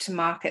route to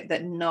market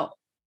that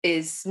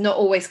is not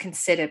always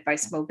considered by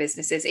small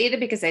businesses, either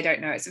because they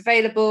don't know it's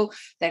available,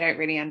 they don't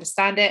really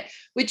understand it.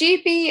 Would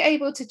you be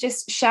able to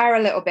just share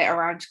a little bit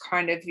around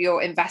kind of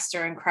your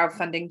investor and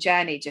crowdfunding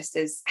journey, just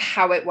as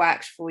how it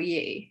worked for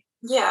you?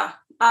 Yeah.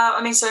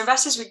 So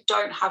investors, we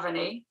don't have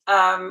any.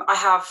 I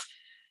have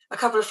a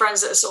couple of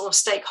friends that are sort of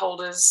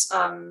stakeholders,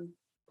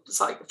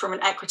 it's like from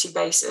an equity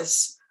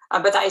basis,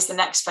 but that is the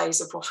next phase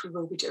of what we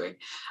will be doing.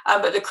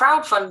 But the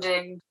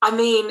crowdfunding,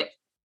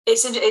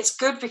 it's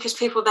good because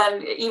people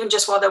then, even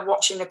just while they're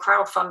watching the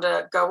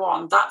crowdfunder go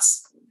on,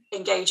 that's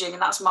engaging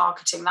and that's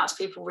marketing, that's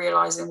people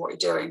realizing what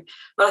you're doing.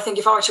 But I think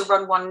if I were to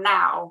run one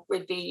now,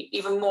 we'd be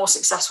even more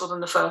successful than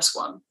the first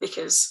one,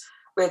 because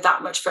we're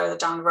that much further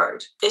down the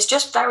road. It's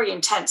just very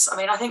intense.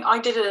 I think I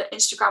did an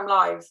Instagram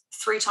live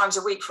 3 times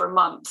a week for a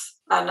month.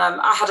 And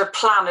I had a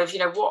plan of,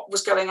 what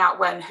was going out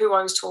when, who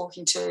I was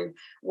talking to,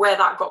 where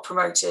that got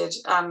promoted.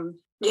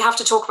 You have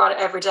to talk about it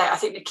every day. I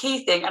think the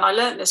key thing, and I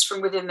learned this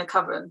from within the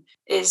coven,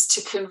 is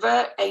to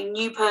convert a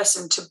new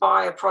person to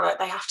buy a product,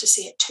 they have to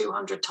see it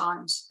 200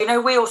 times. You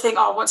know, we all think,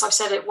 oh, once I've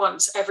said it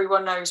once,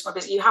 everyone knows my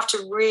business. You have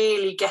to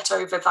really get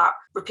over that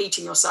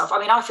repeating yourself. I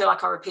mean, I feel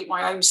like I repeat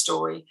my own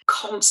story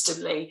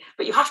constantly,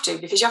 but you have to,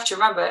 because you have to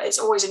remember it's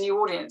always a new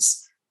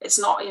audience. It's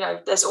not, you know,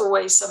 there's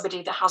always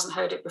somebody that hasn't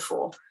heard it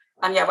before.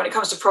 And yeah, when it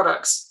comes to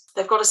products,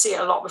 they've got to see it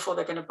a lot before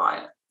they're going to buy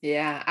it.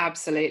 Yeah,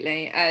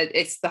 absolutely.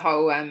 It's the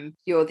whole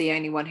you're the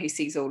only one who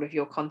sees all of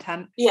your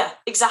content. Yeah,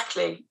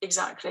 exactly.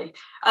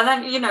 And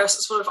then, you know,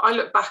 sort of I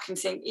look back and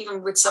think,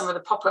 even with some of the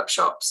pop-up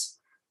shops,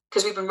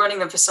 because we've been running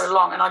them for so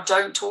long and I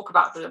don't talk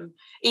about them.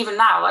 Even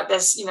now, like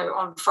there's, you know,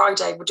 on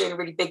Friday, we're doing a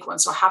really big one.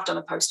 So I have done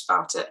a post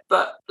about it.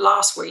 But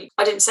last week,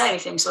 I didn't say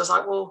anything. So I was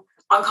like, well,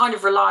 I'm kind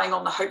of relying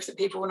on the hope that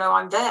people will know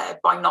I'm there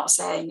by not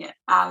saying it.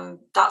 And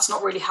that's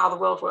not really how the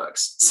world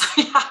works.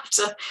 So you have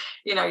to,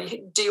 you know,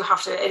 you do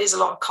have to, it is a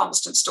lot of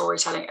constant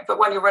storytelling. But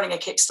when you're running a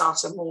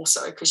Kickstarter, more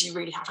so, because you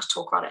really have to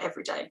talk about it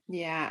every day.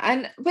 Yeah.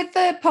 And with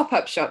the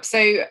pop-up shop,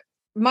 so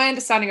my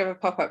understanding of a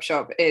pop-up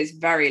shop is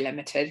very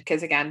limited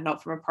because, again,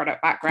 not from a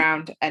product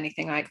background,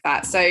 anything like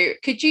that. So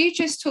could you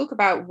just talk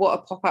about what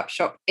a pop-up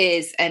shop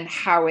is and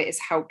how it has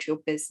helped your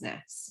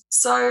business?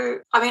 So,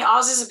 I mean,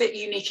 ours is a bit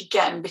unique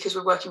again because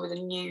we're working with a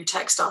new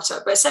tech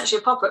startup, but essentially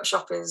a pop-up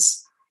shop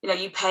is, you know,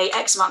 you pay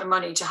X amount of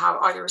money to have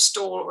either a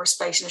stall or a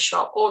space in a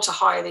shop or to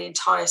hire the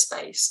entire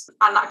space.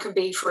 And that can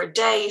be for a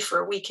day, for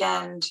a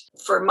weekend,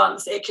 for a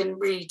month. It can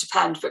really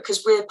depend. But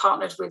because we're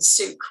partnered with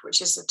Souk,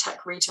 which is a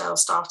tech retail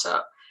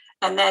startup,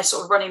 and they're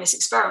sort of running this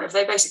experiment.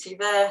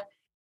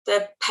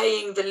 They're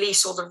paying the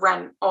lease or the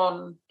rent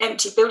on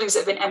empty buildings that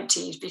have been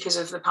emptied because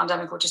of the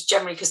pandemic, or just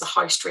generally because the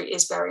high street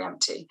is very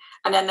empty.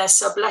 And then they're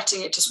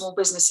subletting it to small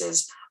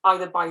businesses,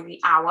 either by the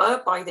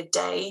hour, by the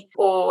day,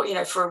 or, you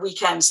know, for a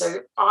weekend. So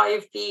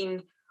I've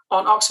been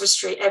on Oxford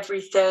Street every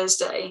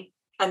Thursday,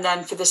 and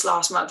then for this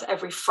last month,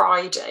 every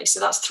Friday. So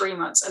that's 3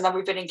 months. And then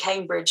we've been in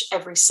Cambridge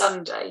every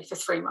Sunday for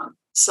 3 months.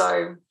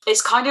 So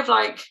it's kind of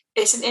like,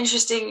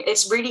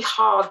 it's really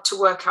hard to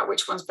work out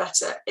which one's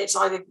better. It's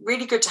either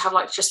really good to have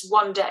like just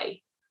one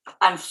day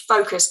and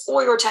focus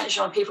all your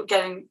attention on people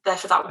getting there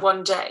for that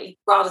one day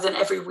rather than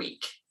every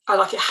week.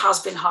 Like it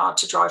has been hard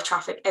to drive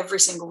traffic every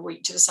single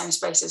week to the same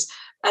spaces.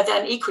 And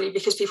then equally,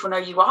 because people know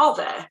you are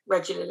there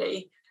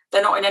regularly,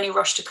 they're not in any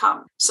rush to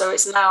come. So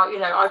it's now, you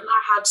know, I've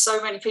now had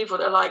so many people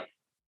that are like,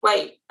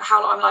 wait,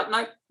 how long? I'm like,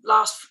 no,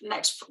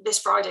 this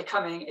Friday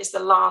coming is the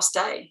last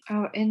day.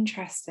 Oh,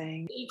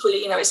 interesting.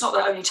 Equally, you know, it's not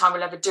the only time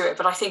we'll ever do it,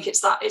 but I think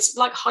it's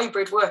like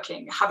hybrid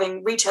working,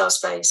 having retail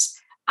space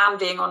and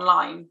being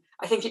online.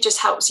 I think it just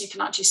helps. You can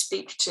actually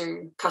speak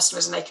to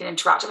customers and they can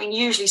interact. I mean,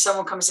 usually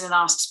someone comes in and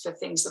asks for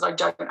things that I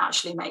don't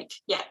actually make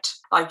yet.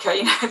 Like,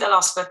 you know, they'll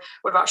ask for,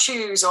 what about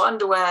shoes or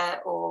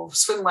underwear or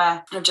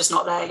swimwear? I'm just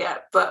not there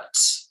yet. But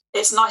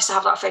it's nice to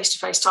have that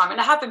face-to-face time. And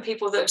there have been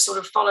people that have sort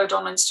of followed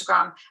on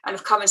Instagram and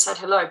have come and said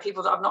hello,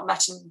 people that I've not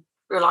met in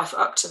real life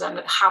up to them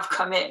that have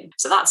come in.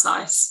 So that's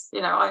nice.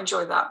 You know, I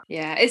enjoy that.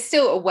 Yeah, it's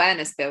still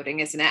awareness building,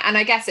 isn't it? And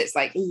I guess it's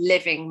like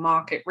living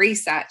market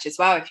research as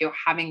well. If you're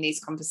having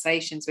these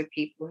conversations with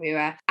people who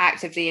are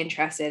actively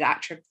interested,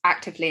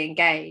 actively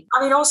engaged.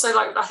 I mean, also,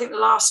 like, I think the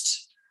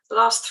last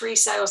 3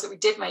 sales that we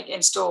did make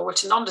in store were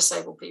to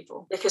non-disabled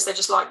people because they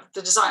just like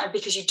the design, and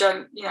because you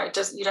don't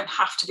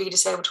have to be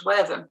disabled to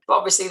wear them. But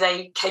obviously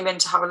they came in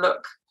to have a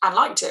look and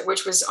liked it,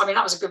 which was, I mean,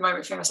 that was a good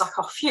moment for me. I was like,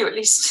 oh, phew, at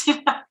least,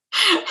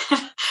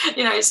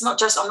 you know,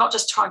 I'm not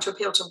just trying to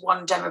appeal to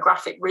one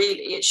demographic,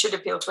 really. It should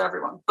appeal to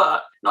everyone,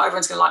 but not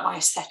everyone's going to like my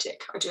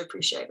aesthetic. I do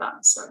appreciate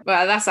that. So,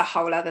 well, that's a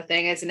whole other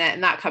thing, isn't it?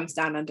 And that comes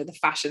down under the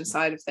fashion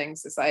side of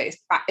things. It's like,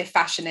 if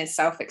fashion is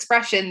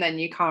self-expression, then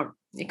you can't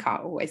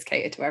always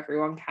cater to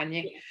everyone, can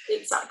you?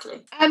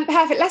 Exactly.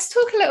 Perfect. Let's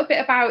talk a little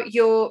bit about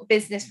your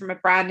business from a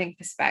branding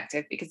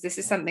perspective, because this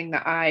is something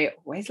that I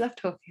always love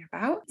talking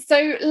about.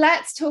 So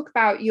let's talk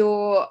about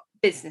your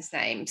business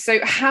name. So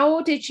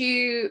how did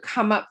you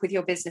come up with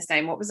your business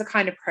name? What was the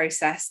kind of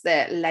process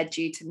that led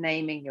you to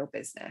naming your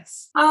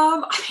business?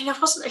 I mean,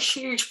 it wasn't a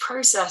huge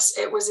process.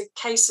 It was a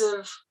case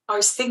of,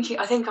 I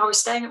think I was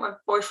staying at my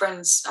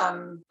boyfriend's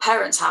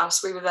parents'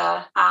 house. We were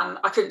there and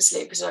I couldn't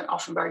sleep because I don't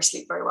often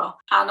sleep very well.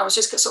 And I was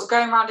just sort of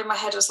going around in my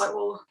head. I was like,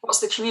 well, what's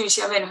the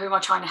community I'm in? Who am I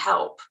trying to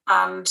help?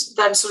 And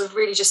then sort of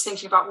really just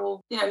thinking about,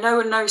 well, you know, no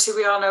one knows who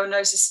we are. No one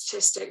knows the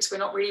statistics. We're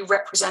not really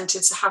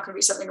represented. So how can we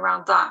do something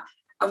around that?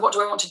 And what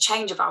do I want to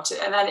change about it?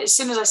 And then as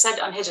soon as I said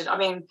Unhidden, I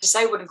mean,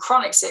 disabled and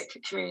chronic sick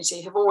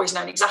community have always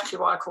known exactly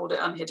why I called it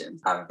Unhidden,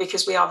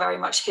 because we are very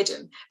much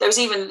hidden. There was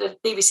even the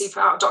BBC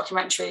put out a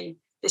documentary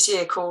this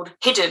year called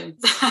Hidden,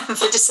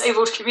 the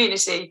disabled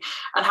community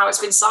and how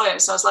it's been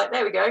silenced. And I was like,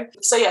 there we go.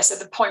 So yeah, so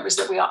the point was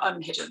that we are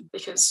unhidden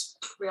because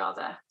we are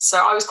there. So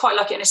I was quite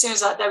lucky. And as soon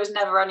as there was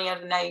never any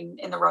other name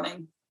in the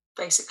running,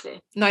 basically.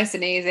 Nice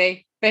and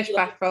easy. Bish,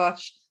 bash,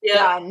 bosh. Yeah.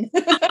 Done.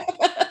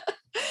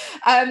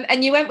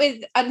 And you went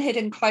with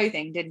Unhidden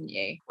Clothing, didn't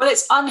you? Well,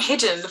 it's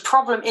Unhidden. The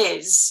problem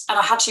is, and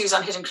I had to use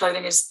Unhidden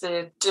Clothing as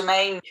the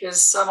domain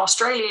because some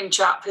Australian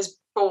chap has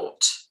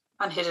bought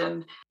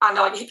Unhidden, and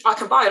I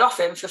can buy it off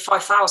him for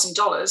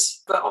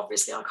 $5,000, but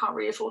obviously I can't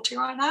really afford to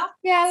right now.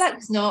 Yeah,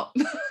 let's not.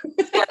 Yeah,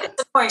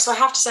 it's annoying. So I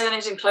have to say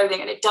Unhidden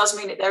clothing, and it does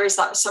mean that there is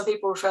that. Some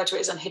people refer to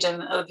it as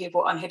Unhidden, other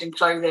people Unhidden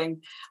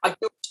clothing. I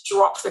do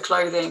drop the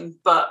clothing,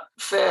 but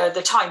for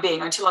the time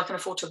being, until I can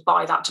afford to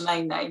buy that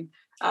domain name.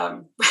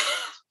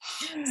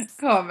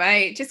 Come on,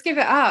 mate, just give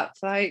it up.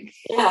 Like,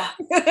 yeah.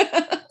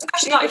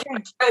 Especially like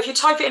if you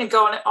type it in and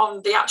go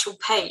on the actual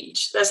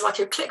page, there's like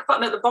a click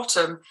button at the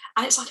bottom,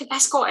 and it's like an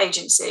escort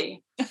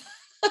agency.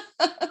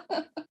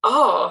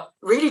 Oh,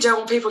 really don't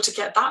want people to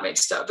get that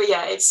mixed up. But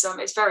yeah, it's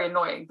very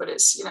annoying. But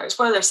it's it's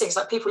one of those things,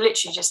 like people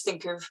literally just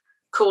think of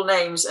cool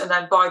names and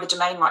then buy the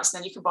domain rights, and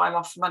then you can buy them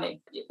off for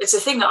money. It's a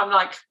thing that I'm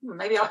like,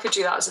 maybe I could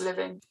do that as a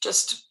living.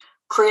 Just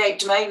create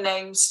domain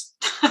names,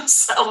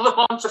 sell them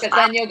on for but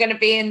then you're going to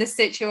be in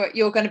the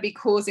you're going to be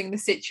causing the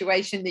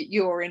situation that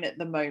you're in at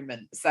the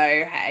moment. So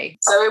hey,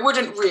 so it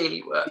wouldn't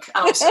really work.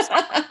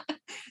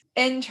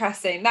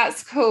 Interesting.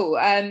 That's cool.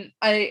 I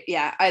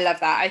love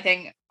that. I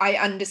think I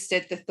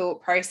understood the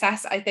thought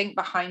process, I think,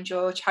 behind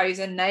your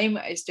chosen name.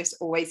 It's just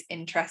always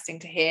interesting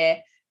to hear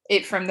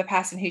it from the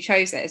person who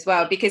chose it as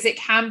well, because it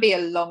can be a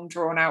long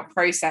drawn out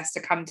process to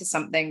come to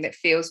something that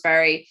feels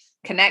very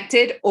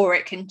connected, or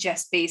it can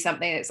just be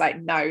something that's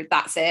like, no,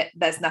 that's it,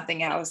 there's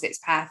nothing else, it's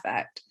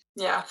perfect.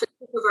 Yeah,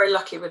 we're very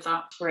lucky with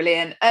that.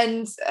 Brilliant.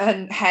 And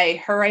hey,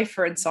 hooray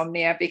for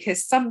insomnia,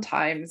 because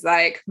sometimes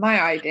like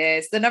my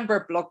ideas, the number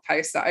of blog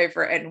posts that I've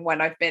written when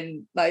I've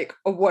been like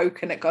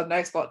awoken at God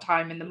knows what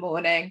time in the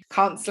morning,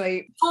 can't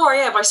sleep. 4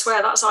 a.m, I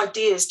swear, that's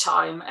ideas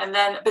time. And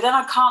then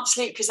I can't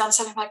sleep, because then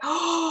suddenly I'm like,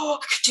 oh,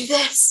 I could do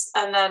this.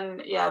 And then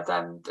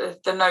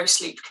the no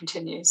sleep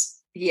continues.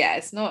 Yeah,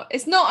 it's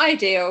not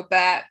ideal,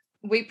 but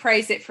we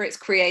praise it for its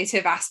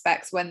creative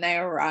aspects when they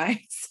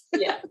arise.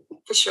 Yeah,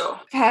 for sure.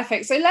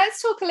 Perfect. So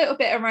let's talk a little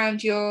bit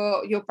around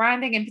your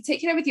branding, in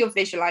particular with your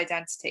visual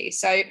identity.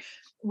 So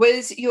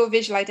was your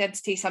visual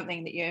identity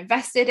something that you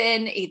invested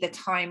in, either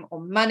time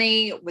or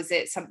money? Was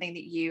it something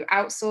that you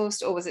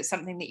outsourced, or was it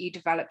something that you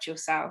developed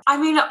yourself? I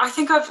mean, I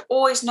think I've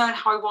always known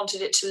how I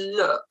wanted it to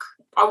look.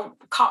 I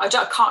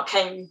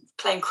can't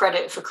claim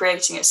credit for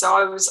creating it. So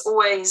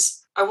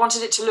I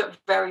wanted it to look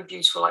very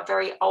beautiful, like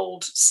very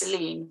old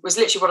Celine, was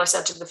literally what I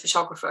said to the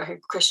photographer,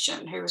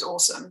 Christian, who was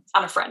awesome,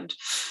 and a friend.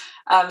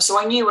 So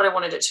I knew what I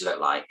wanted it to look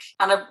like.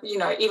 And,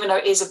 even though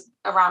it is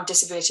around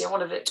disability, I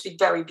wanted it to be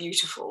very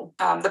beautiful.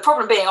 The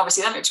problem being,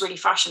 obviously, then it's really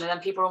fashion, and then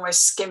people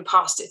almost skim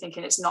past it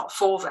thinking it's not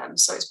for them.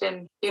 So it's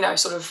been,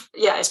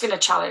 it's been a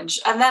challenge.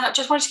 And then I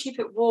just wanted to keep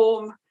it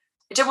warm.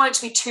 I didn't want it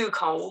to be too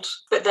cold.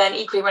 But then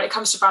equally, when it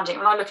comes to branding,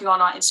 when I'm looking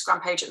on our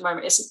Instagram page at the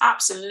moment, it's an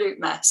absolute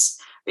mess,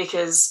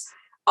 because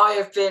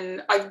I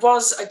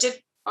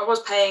was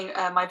paying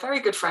my very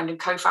good friend and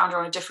co-founder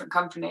on a different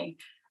company.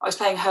 I was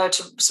paying her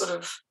to sort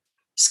of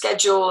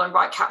schedule and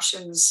write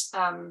captions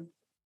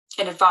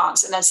in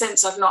advance. And then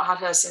since I've not had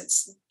her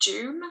since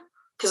June,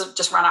 because I've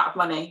just ran out of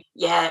money.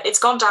 Yeah, it's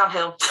gone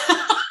downhill.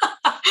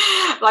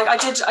 Like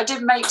I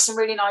did make some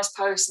really nice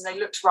posts and they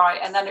looked right.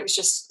 And then it was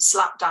just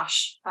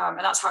slapdash. And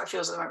that's how it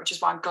feels at the moment, which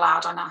is why I'm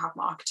glad I now have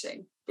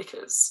marketing,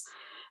 because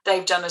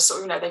they've done a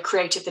sort of, they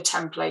created the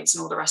templates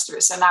and all the rest of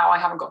it. So now I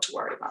haven't got to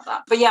worry about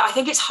that. But yeah, I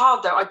think it's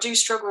hard though. I do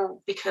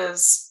struggle,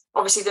 because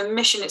obviously the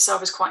mission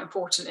itself is quite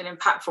important and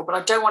impactful, but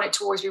I don't want it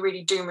to always be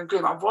really doom and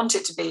gloom. I want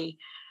it to be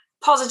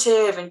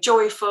positive and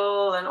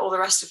joyful and all the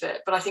rest of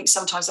it. But I think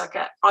sometimes I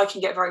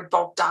can get very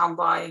bogged down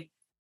by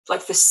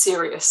like the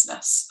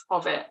seriousness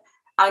of it.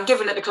 And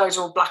given that the clothes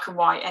are all black and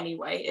white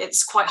anyway,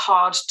 it's quite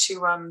hard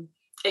to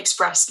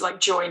express like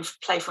joy and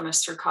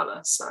playfulness through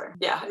colour. So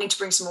yeah, I need to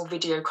bring some more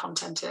video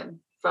content in.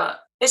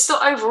 But it's still,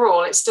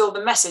 overall, it's still,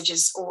 the message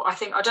is, or I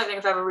don't think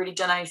I've ever really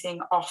done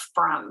anything off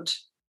brand.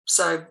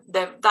 So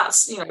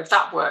that's, if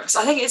that works.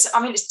 I think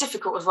it's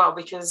difficult as well,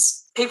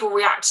 because people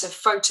react to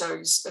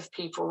photos of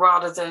people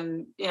rather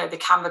than, the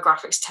Canva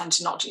graphics tend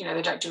to not,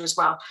 they don't do as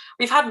well.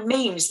 We've had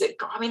memes that,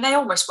 they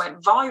almost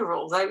went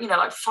viral. They,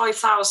 like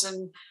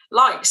 5,000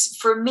 likes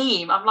for a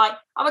meme. I'm like,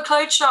 I'm a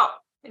clothes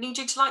shop. I need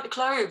you to like the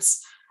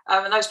clothes.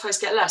 And those posts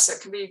get less. So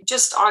it can be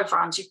just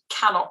brands. You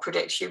cannot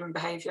predict human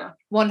behaviour.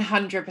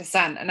 100%.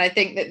 And I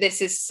think that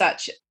this is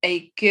such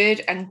a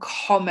good and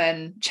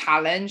common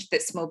challenge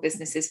that small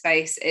businesses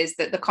face, is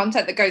that the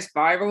content that goes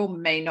viral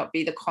may not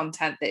be the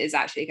content that is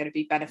actually going to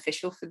be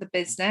beneficial for the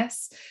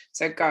business.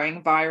 So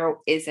going viral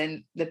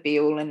isn't the be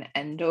all and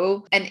end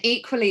all. And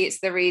equally,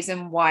 it's the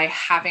reason why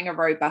having a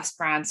robust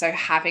brand, so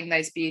having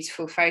those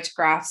beautiful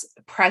photographs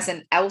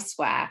present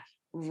elsewhere,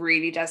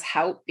 really does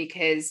help,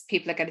 because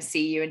people are going to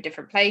see you in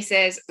different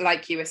places.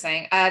 Like you were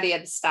saying earlier,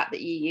 the stat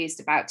that you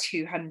used, about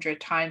 200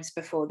 times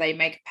before they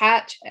make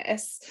a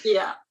purchase.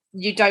 Yeah.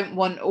 You don't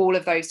want all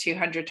of those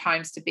 200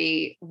 times to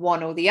be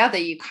one or the other.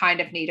 You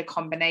kind of need a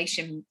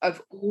combination of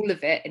all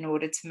of it in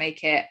order to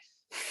make it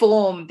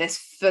form this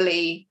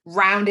fully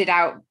rounded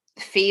out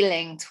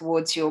feeling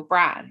towards your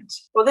brand.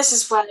 Well, this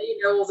is where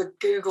all the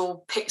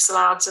Google pixel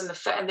ads and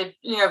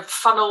the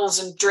funnels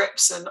and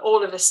drips and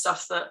all of this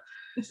stuff that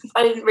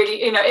I didn't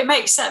really, it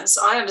makes sense.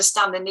 I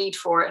understand the need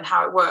for it and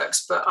how it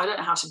works, but I don't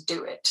know how to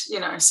do it,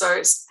 so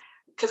it's,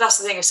 because that's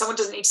the thing, if someone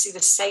doesn't need to see the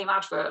same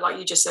advert, like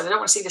you just said, they don't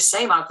want to see the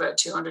same advert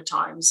 200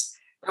 times.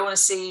 They want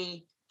to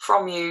see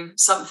from you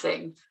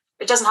something.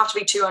 It doesn't have to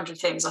be 200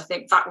 things. I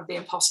think that would be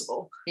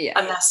impossible,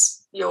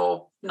 unless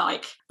you're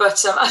Nike.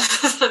 But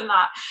other than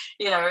that,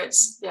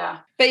 it's, yeah.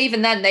 But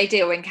even then, they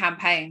deal in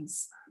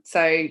campaigns.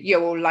 So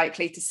you're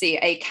likely to see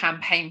a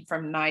campaign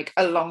from Nike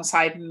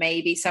alongside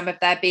maybe some of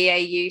their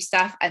BAU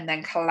stuff and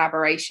then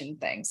collaboration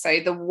things. So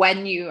the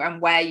when you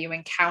and where you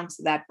encounter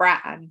their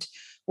brand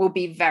will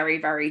be very,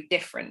 very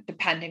different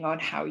depending on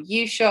how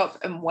you shop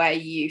and where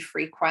you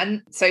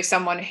frequent. So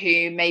someone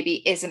who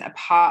maybe isn't a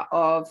part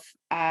of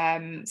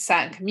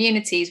certain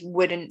communities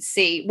wouldn't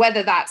see,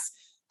 whether that's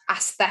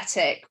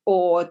aesthetic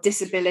or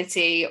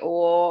disability,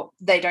 or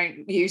they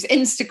don't use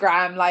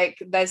Instagram. Like,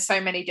 there's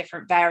so many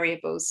different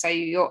variables. So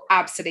you're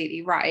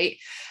absolutely right.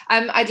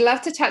 I'd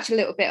love to touch a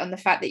little bit on the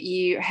fact that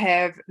you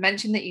have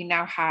mentioned that you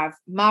now have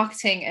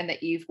marketing and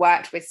that you've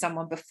worked with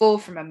someone before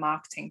from a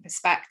marketing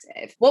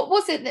perspective. What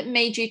was it that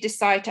made you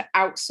decide to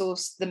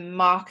outsource the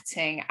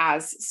marketing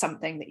as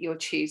something that you're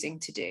choosing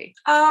to do?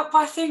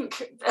 I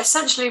think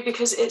essentially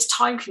because it's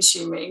time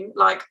consuming.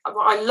 Like,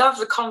 I love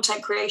the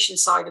content creation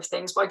side of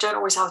things, but I don't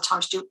always have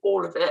time to do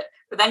all of it.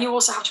 But then you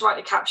also have to write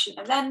the caption,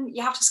 and then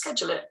you have to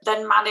schedule it,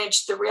 then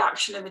manage the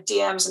reaction and the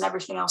DMs and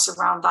everything else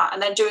around that,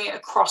 and then doing it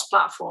across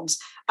platforms.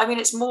 I mean,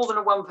 it's more than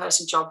a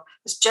one-person job.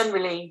 It's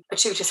generally a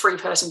 2 to 3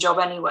 person job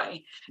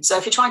anyway. So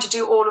if you're trying to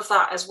do all of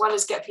that, as well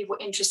as get people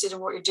interested in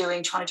what you're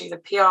doing, trying to do the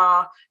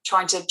PR,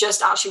 trying to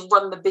just actually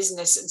run the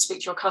business and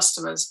speak to your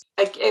customers,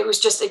 it was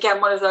just, again,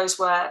 one of those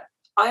where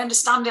I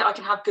understand it, I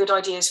can have good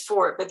ideas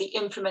for it, but the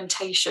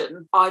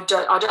implementation, I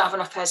don't have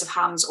enough pairs of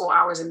hands or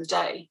hours in the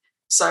day.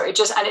 So it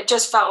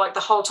just felt like the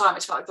whole time,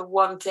 it's felt like the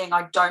one thing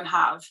I don't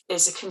have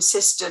is a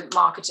consistent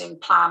marketing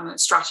plan and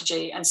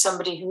strategy and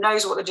somebody who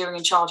knows what they're doing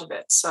in charge of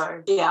it.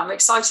 So yeah, I'm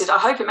excited. I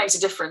hope it makes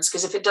a difference,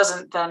 because if it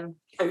doesn't, then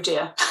oh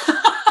dear.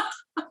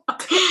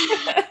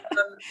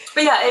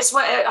 But yeah,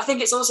 I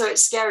think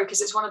it's scary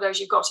because it's one of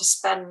those, you've got to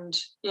spend,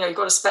 you've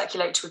got to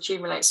speculate to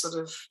accumulate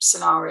sort of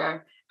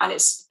scenario. And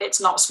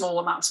it's not small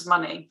amounts of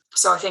money.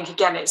 So I think,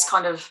 again, it's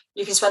kind of,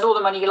 you can spend all the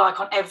money you like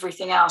on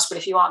everything else, but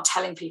if you aren't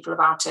telling people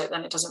about it,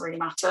 then it doesn't really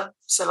matter.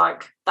 So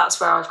like,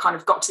 that's where I've kind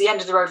of got to the end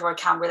of the road where I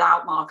can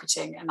without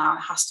marketing, and now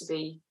it has to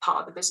be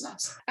part of the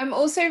business. I'm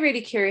also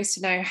really curious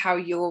to know how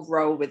your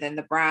role within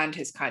the brand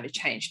has kind of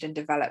changed and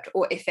developed,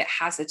 or if it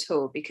has at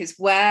all, because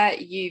where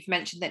you've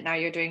mentioned that now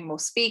you're doing more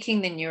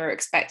speaking than you were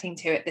expecting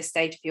to at this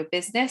stage of your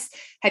business,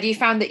 have you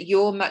found that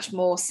you're much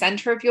more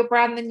center of your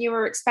brand than you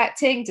were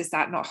expecting? Does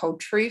that not hold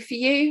true for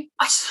you?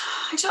 I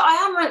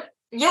am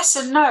yes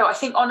and no. I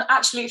think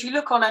if you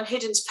look on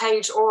Unhidden's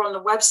page or on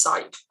the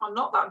website, I'm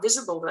not that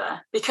visible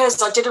there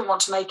because I didn't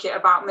want to make it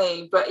about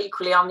me, but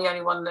equally I'm the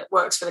only one that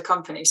works for the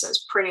company, so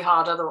it's pretty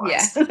hard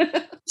otherwise.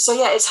 Yeah. So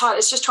yeah, it's hard.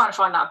 It's just trying to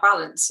find that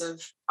balance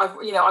of, I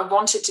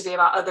want it to be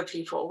about other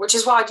people, which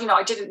is why,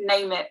 I didn't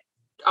name it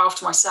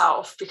after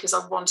myself, because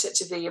I want it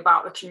to be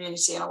about the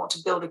community and I want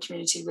to build a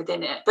community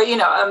within it. But,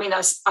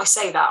 I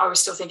say that, I was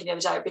still thinking the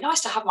other day, it'd be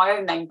nice to have my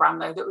own name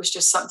brand though, that was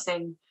just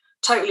something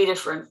totally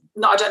different.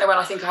 No, I don't know when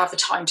I think I have the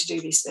time to do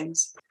these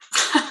things.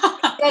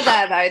 They're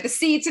there though. The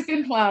seeds have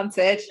been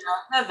planted. Yeah,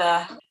 they're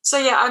there. So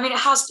yeah,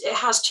 it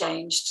has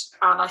changed,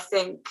 and I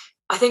think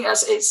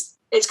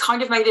it's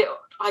kind of made it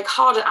like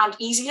harder and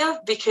easier,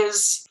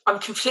 because I'm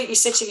completely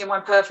sitting in my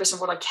purpose and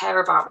what I care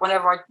about.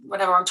 Whenever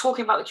I'm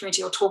talking about the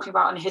community or talking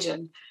about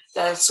Unhidden,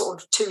 they're sort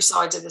of two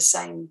sides of the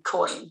same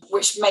coin,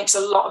 which makes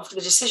a lot of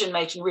the decision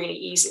making really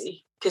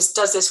easy. Because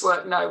does this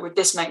work? No. Would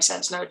this make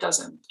sense? No, it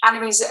doesn't. And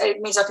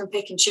it means I can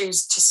pick and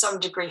choose to some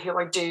degree who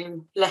I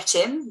do let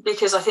in,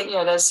 because I think,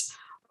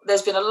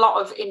 there's been a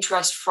lot of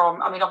interest from,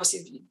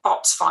 obviously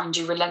bots find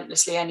you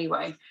relentlessly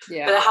anyway,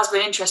 but there has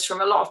been interest from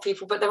a lot of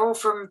people, but they're all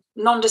from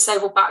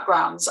non-disabled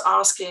backgrounds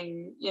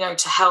asking,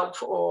 to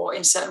help or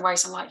in certain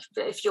ways. I'm like,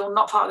 but if you're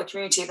not part of the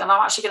community, then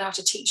I'm actually going to have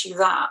to teach you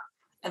that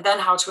and then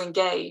how to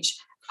engage.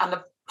 And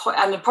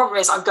the problem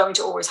is I'm going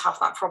to always have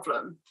that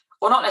problem.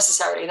 Well, not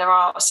necessarily. There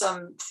are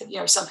some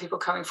people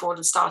coming forward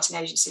and starting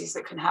agencies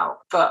that can help,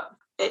 but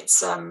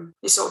it's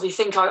you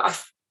think I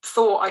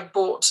thought I'd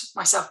bought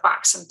myself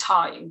back some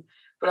time,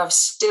 but I've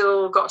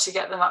still got to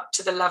get them up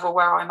to the level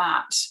where I'm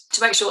at to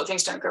make sure that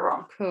things don't go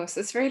wrong. Of course,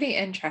 it's really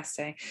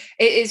interesting.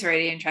 It is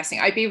really interesting.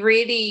 I'd be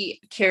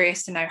really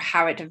curious to know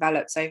how it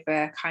develops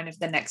over kind of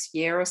the next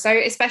year or so,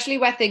 especially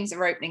where things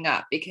are opening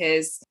up,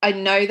 because I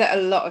know that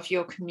a lot of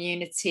your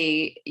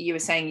community, you were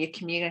saying you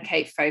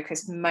communicate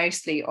focused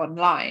mostly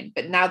online,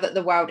 but now that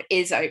the world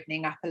is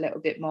opening up a little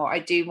bit more, I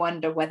do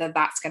wonder whether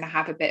that's going to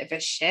have a bit of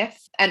a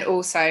shift, and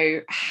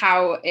also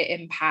how it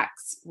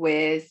impacts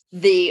with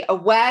the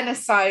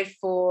awareness side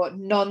for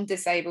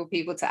non-disabled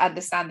people to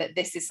understand that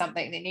this is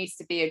something that needs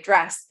to be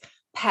addressed,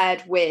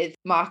 paired with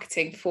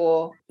marketing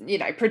for,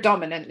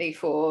 predominantly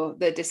for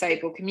the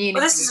disabled community.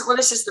 Well,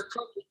 this is the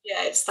problem.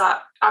 Yeah, it's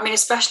that,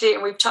 especially,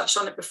 and we've touched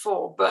on it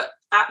before, but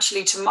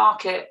actually to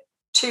market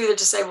to the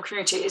disabled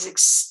community is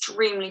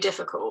extremely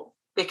difficult,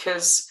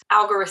 because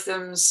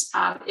algorithms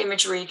and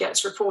imagery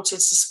gets reported,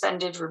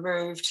 suspended,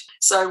 removed.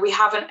 So we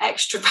have an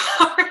extra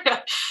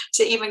barrier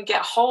to even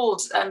get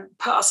hold and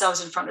put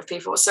ourselves in front of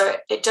people. So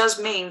it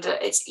does mean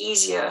that it's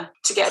easier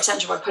to get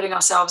attention by putting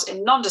ourselves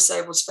in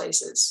non-disabled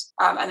spaces,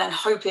 and then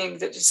hoping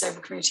that the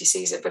disabled community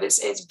sees it. But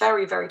it's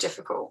very, very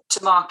difficult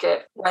to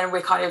market when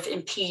we're kind of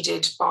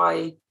impeded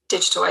by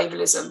digital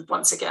ableism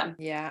once again.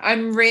 Yeah,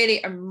 I'm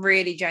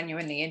really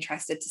genuinely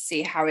interested to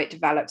see how it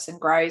develops and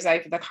grows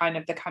over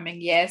the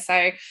coming year.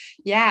 So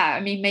yeah,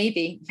 I mean,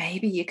 maybe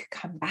you could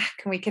come back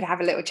and we could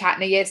have a little chat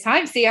in a year's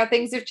time, see how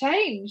things have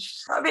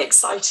changed. That'd be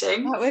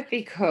exciting. That would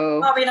be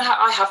cool. I mean,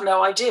 I have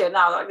no idea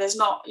now. Like, there's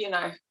not,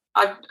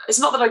 it's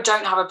not that I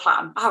don't have a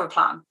plan. I have a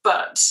plan,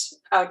 but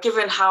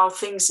given how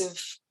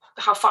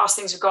fast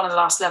things have gone in the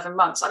last 11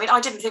 months. I mean, I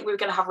didn't think we were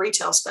going to have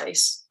retail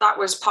space. That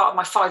was part of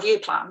my 5-year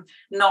plan,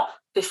 not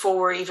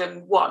before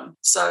even one.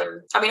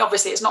 So, I mean,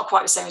 obviously it's not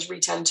quite the same as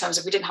retail in terms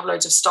of we didn't have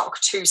loads of stock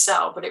to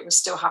sell, but it was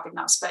still having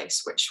that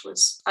space, which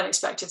was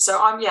unexpected.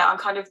 So I'm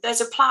kind of,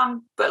 there's a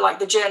plan, but like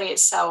the journey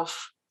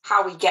itself,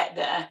 how we get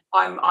there,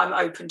 I'm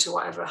open to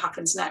whatever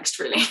happens next,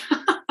 really.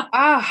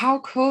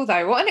 How cool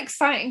though. What an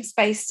exciting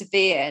space to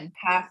be in.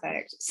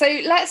 Perfect. So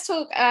let's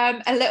talk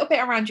a little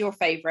bit around your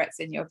favorites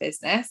in your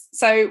business.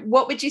 So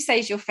what would you say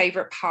is your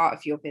favorite part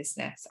of your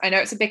business? I know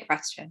it's a big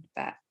question,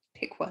 but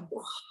pick one.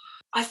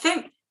 I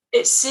think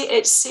it's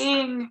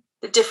seeing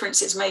the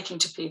difference it's making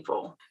to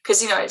people.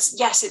 Because,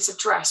 it's a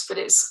dress, but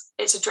it's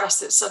a dress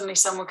that suddenly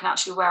someone can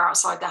actually wear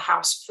outside their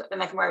house, and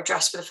they can wear a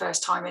dress for the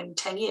first time in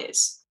 10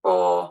 years.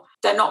 Or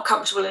they're not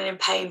comfortable and in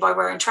pain by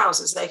wearing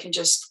trousers. They can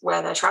just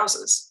wear their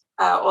trousers.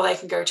 Or they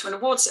can go to an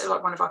awards,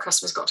 like one of our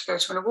customers got to go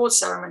to an awards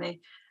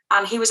ceremony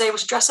and he was able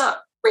to dress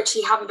up, which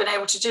he hadn't been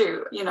able to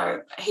do.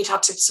 He'd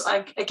had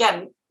to,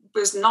 again,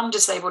 was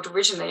non-disabled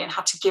originally and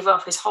had to give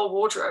up his whole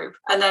wardrobe,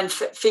 and then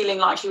feeling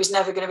like he was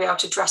never going to be able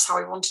to dress how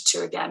he wanted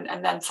to again.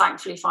 And then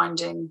thankfully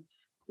finding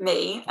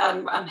me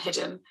and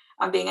Unhidden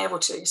and being able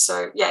to.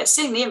 So yeah, it's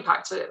seeing the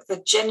impact,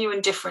 the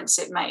genuine difference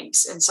it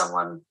makes in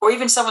someone, or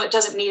even someone that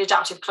doesn't need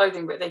adaptive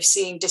clothing, but they've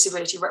seen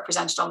disability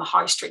represented on the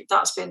high street.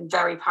 That's been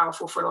very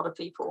powerful for a lot of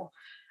people,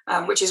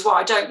 which is why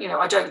I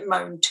don't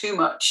moan too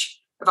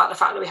much about the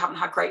fact that we haven't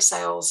had great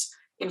sales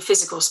in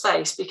physical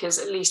space, because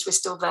at least we're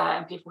still there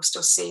and people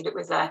still see that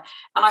we're there.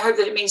 And I hope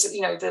that it means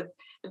that,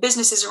 the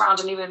businesses around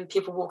and even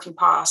people walking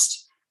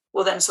past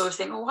will then sort of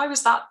think, well, why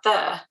was that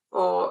there?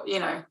 Or,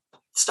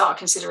 start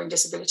considering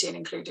disability and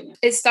including it.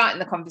 It's starting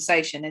the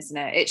conversation, isn't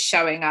it? It's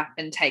showing up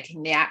and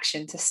taking the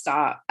action to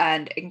start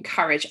and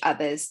encourage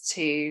others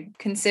to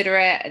consider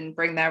it and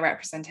bring their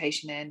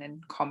representation in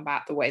and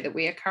combat the way that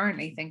we are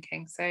currently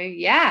thinking. So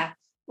yeah,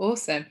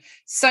 awesome.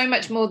 So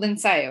much more than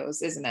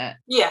sales, isn't it?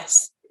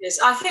 Yes.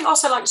 I think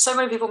also, like, so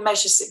many people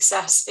measure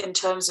success in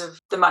terms of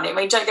the money. I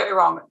mean, don't get me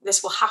wrong,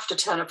 this will have to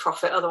turn a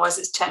profit, otherwise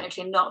it's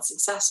technically not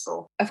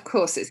successul. Of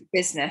course, it's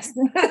business.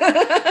 But,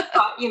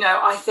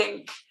 I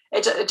think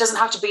it doesn't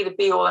have to be the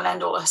be all and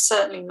end all,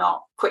 certainly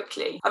not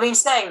quickly. I mean,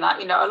 saying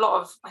that, a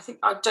lot of, I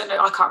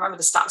can't remember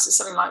the stats, it's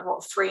something like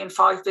 3 in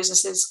 5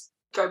 businesses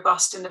go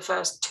bust in the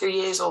first 2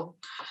 years or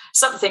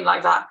something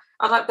like that.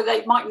 But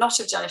they might not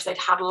have done if they'd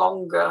had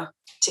longer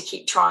to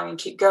keep trying and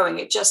keep going.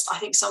 I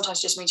think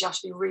sometimes just means you have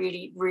to be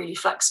really, really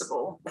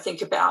flexible. I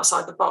think a bit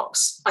outside the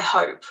box, I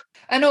hope.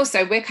 And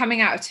also, we're coming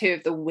out of 2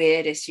 of the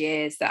weirdest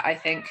years that I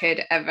think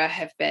could ever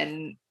have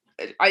been.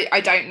 I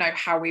don't know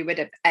how we would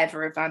have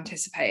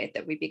anticipated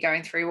that we'd be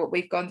going through what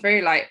we've gone through.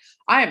 Like,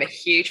 I am a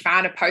huge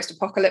fan of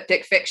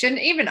post-apocalyptic fiction.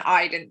 Even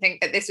I didn't think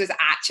that this was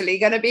actually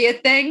going to be a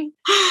thing.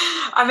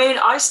 I mean,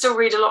 I still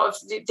read a lot of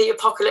the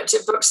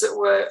apocalyptic books that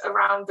were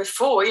around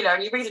before,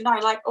 and you read it now,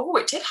 you're like, oh,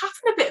 it did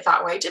happen a bit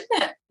that way,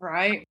 didn't it?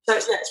 Right. So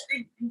it's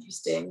really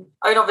interesting.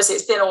 I mean, obviously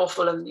it's been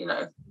awful, and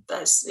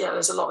there's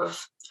a lot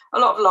of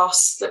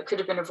loss that could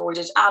have been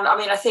avoided. And I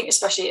mean, I think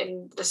especially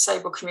in the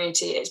disabled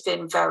community, it's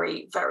been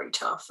very, very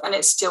tough, and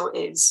it still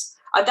is.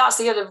 And that's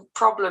the other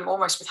problem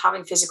almost with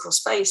having physical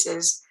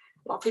spaces.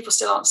 A lot of people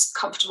still aren't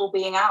comfortable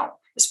being out,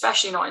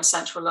 especially not in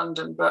central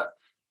London, but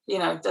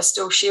they're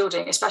still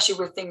shielding, especially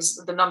with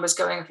the numbers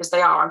going up as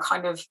they are. I'm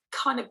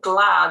kind of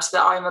glad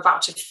that I'm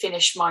about to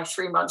finish my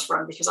 3-month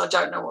run, because I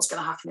don't know what's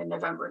going to happen in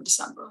November and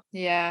December.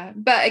 Yeah.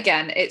 But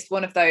again, it's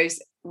one of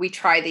those, we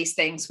try these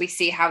things, we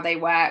see how they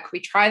work, we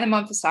try them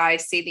on for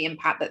size, see the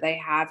impact that they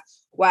have,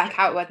 work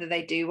out whether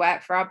they do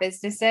work for our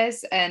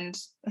businesses, and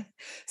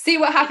see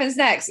what happens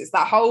next. It's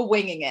that whole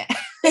winging it.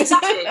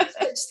 Exactly.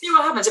 See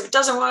what happens. If it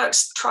doesn't work,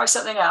 try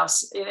something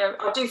else.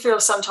 I do feel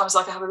sometimes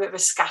like I have a bit of a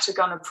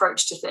scattergun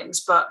approach to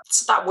things, but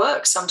that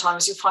works.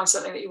 Sometimes you find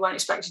something that you weren't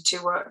expected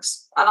to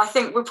works. And I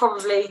think for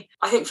me,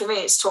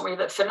 it's taught me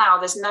that for now,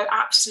 there's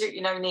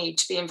absolutely no need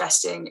to be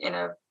investing in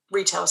a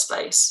retail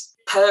space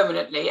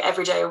permanently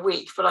every day a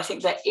week. But I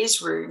think there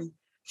is room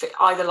for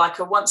either like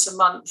a once a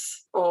month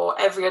or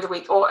every other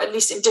week, or at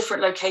least in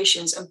different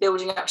locations, and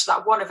building up to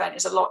that one event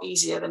is a lot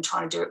easier than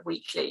trying to do it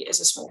weekly as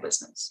a small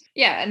business.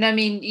 Yeah. And I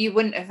mean, you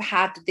wouldn't have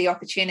had the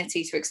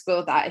opportunity to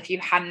explore that if you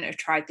hadn't have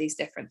tried these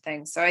different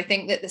things. So I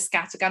think that the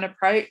scattergun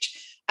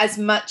approach, as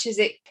much as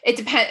it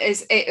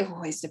depends, it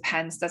always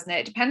depends, doesn't it?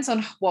 It depends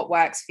on what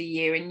works for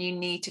you, and you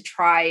need to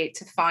try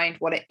to find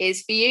what it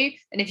is for you.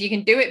 And if you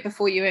can do it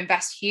before you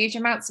invest huge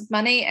amounts of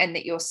money and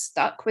that you're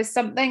stuck with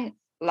something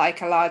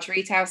like a large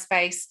retail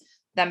space,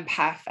 then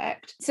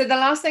perfect. So the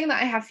last thing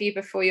that I have for you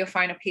before your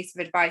final piece of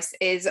advice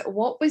is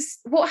what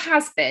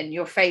has been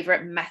your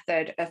favorite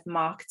method of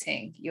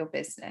marketing your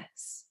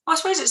business? I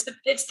suppose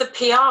it's the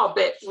PR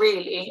bit,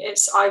 really.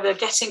 It's either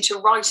getting to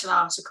write an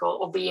article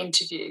or be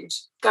interviewed.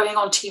 Going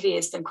on TV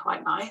has been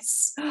quite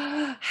nice.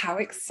 How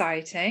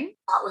exciting.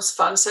 That was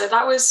fun. So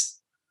that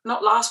was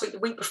not last week, the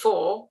week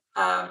before,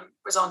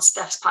 was on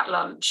Steph's Packed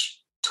Lunch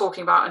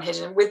talking about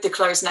Unhidden with the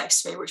clothes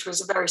next to me, which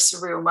was a very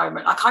surreal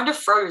moment. I kind of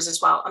froze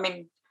as well. I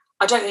mean,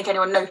 I don't think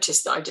anyone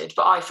noticed that I did,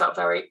 but I felt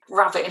very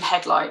rabbit in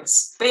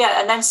headlights. But yeah,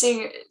 and then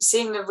seeing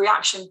the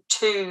reaction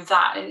to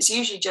that, and it's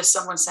usually just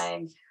someone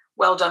saying,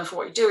 well done for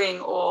what you're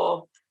doing,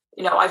 or,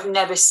 you know, I've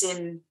never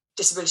seen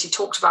disability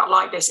talked about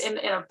like this in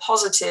a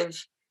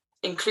positive,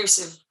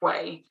 inclusive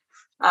way.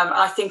 And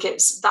I think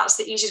that's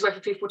the easiest way for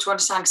people to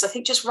understand, because I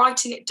think just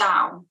writing it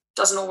down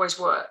doesn't always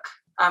work.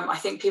 I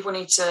think people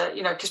need to,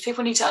 you know, because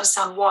people need to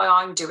understand why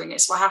I'm doing it.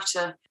 So I have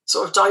to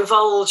sort of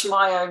divulge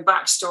my own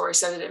backstory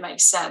so that it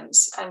makes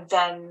sense, and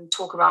then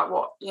talk about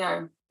what, you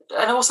know,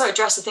 and also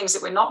address the things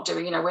that we're not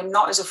doing. You know, we're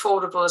not as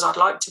affordable as I'd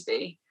like to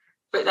be,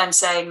 but then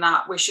saying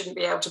that we shouldn't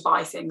be able to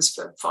buy things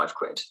for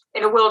 £5.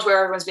 In a world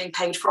where everyone's being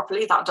paid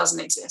properly, that doesn't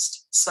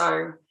exist.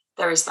 So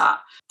there is that.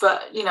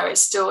 But, you know,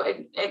 it's still,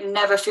 it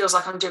never feels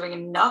like I'm doing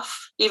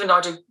enough, even though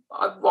I do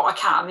what I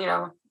can, you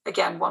know,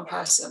 again, one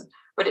person.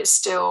 But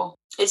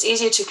it's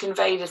easier to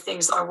convey the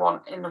things that I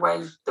want in the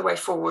way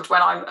forward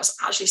when I'm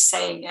actually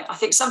saying it. I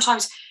think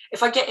sometimes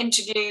if I get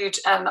interviewed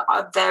and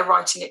they're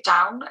writing it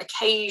down,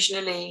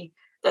 occasionally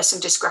there's some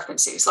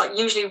discrepancies, like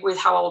usually with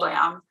how old I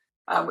am,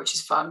 which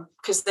is fun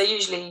because they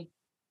usually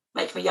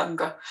make me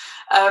younger.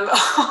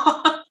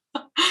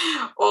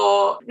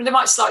 Or they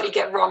might slightly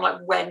get wrong, like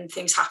when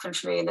things happen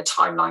for me and the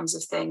timelines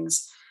of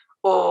things.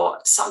 Or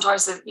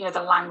sometimes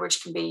the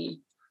language can be,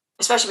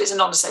 especially if it's a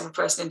non-disabled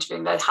person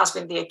interviewing, there has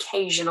been the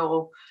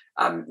occasional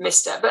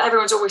misstep, but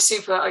everyone's always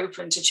super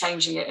open to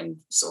changing it and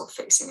sort of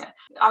fixing it.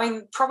 I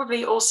mean,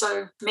 probably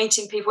also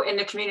meeting people in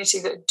the community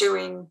that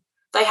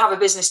they have a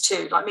business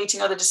too, like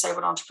meeting other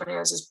disabled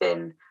entrepreneurs has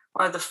been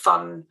one of the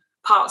fun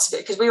parts of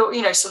it, because we all,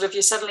 you know, sort of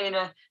you're suddenly in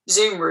a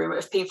Zoom room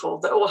of people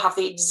that all have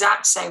the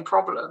exact same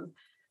problem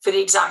for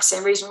the exact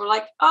same reason. We're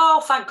like,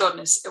 oh, thank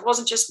goodness, it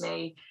wasn't just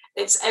me.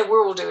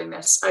 We're all doing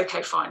this.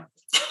 Okay, fine.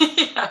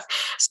 You know,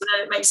 so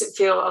then it makes it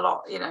feel a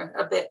lot, you know,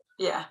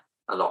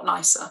 a lot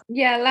nicer.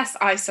 Yeah, less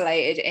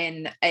isolated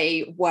in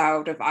a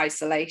world of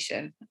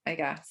isolation, I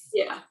guess.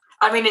 Yeah.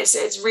 I mean, it's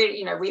really,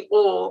 you know, we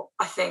all,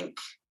 I think,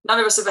 none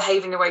of us are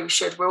behaving the way we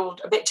should. We're all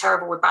a bit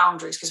terrible with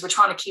boundaries because we're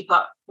trying to keep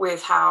up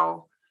with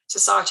how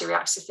society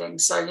reacts to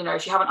things. So, you know,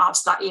 if you haven't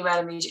answered that email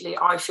immediately,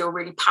 I feel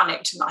really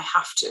panicked and I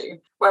have to.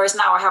 Whereas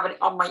now I have it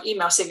on my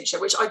email signature,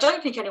 which I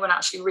don't think anyone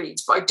actually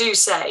reads, but I do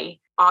say,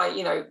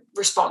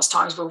 response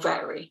times will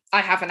vary.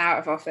 I have an out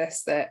of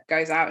office that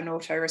goes out an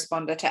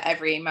autoresponder to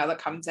every email that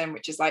comes in,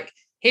 which is like,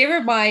 here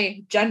are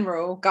my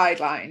general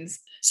guidelines.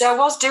 So I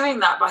was doing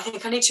that, but I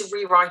think I need to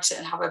rewrite it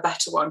and have a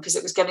better one because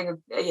it was getting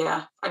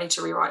I need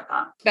to rewrite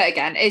that. But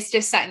again, it's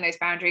just setting those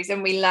boundaries,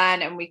 and we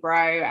learn and we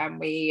grow and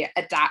we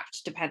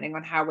adapt depending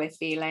on how we're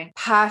feeling.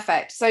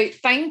 Perfect. So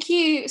thank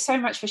you so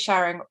much for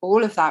sharing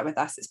all of that with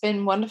us. It's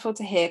been wonderful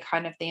to hear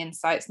kind of the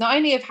insights, not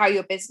only of how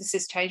your business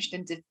has changed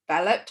and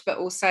developed, but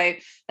also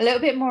a little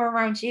bit more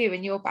around you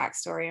and your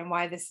backstory and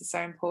why this is so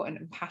important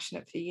and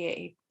passionate for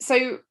you.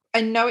 So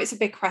I know it's a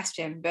big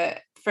question, but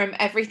from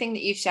everything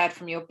that you've shared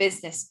from your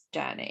business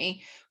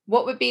journey,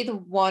 what would be the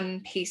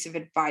one piece of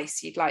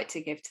advice you'd like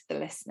to give to the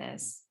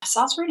listeners? It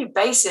sounds really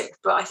basic,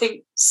 but I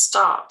think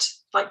start.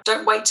 Like,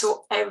 don't wait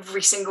till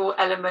every single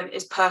element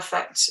is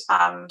perfect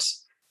and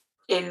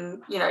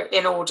in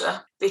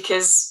order,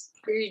 because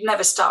you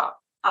never start.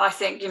 And I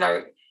think, you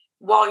know,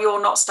 while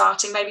you're not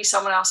starting, maybe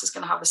someone else is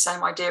going to have the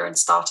same idea and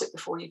start it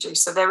before you do.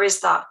 So there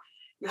is that.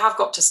 You have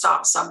got to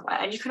start somewhere,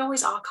 and you can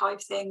always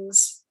archive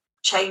things,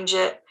 change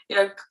it. You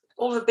know,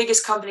 all the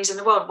biggest companies in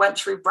the world went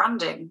through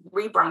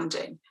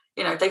rebranding,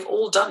 you know, they've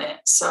all done it.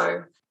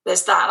 So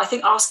there's that. And I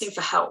think asking for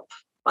help,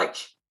 like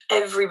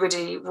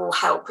everybody will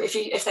help.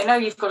 If they know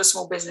you've got a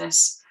small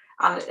business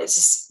and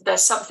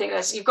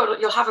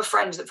you'll have a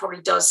friend that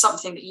probably does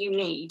something that you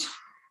need,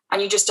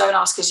 and you just don't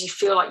ask because you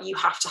feel like you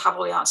have to have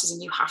all the answers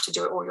and you have to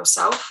do it all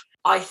yourself.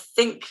 I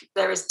think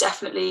there is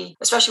definitely,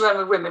 especially when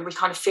we're women, we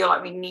kind of feel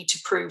like we need to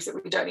prove that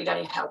we don't need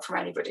any help from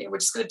anybody. We're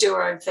just going to do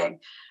our own thing.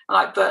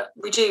 But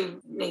we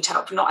do need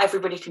help. Not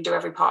everybody can do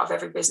every part of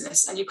every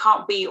business. And you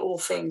can't be all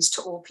things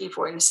to all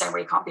people in the same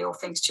way you can't be all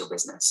things to your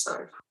business.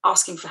 So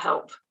asking for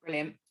help.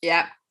 Brilliant.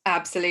 Yeah.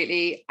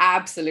 Absolutely,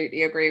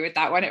 absolutely agree with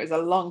that one. It was a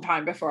long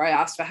time before I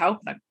asked for help,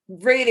 and I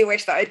really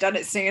wish that I'd done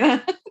it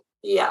sooner.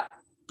 Yeah.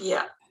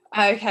 Yeah.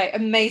 Okay,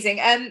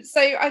 amazing.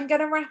 So I'm going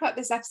to wrap up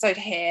this episode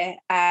here,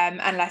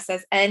 unless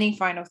there's any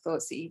final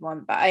thoughts that you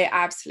want. But I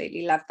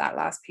absolutely love that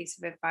last piece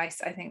of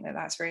advice. I think that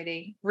that's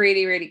really,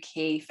 really, really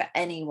key for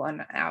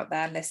anyone out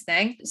there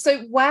listening. So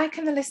where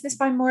can the listeners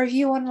find more of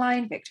you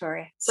online,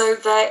 Victoria? So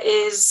there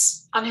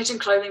is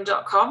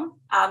unhiddenclothing.com.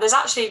 There's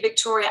actually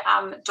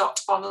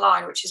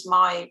victoriaann.online, which is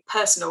my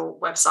personal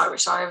website,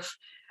 which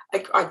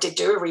I did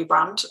do a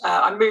rebrand.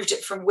 I moved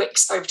it from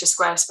Wix over to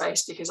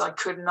Squarespace because I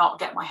could not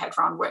get my head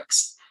around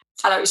Wix.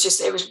 And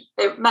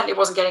it meant it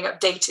wasn't getting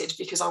updated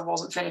because I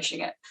wasn't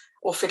finishing it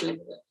or fiddling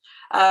with it.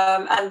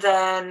 And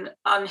then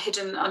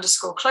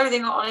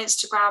unhidden_clothing on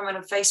Instagram and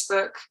on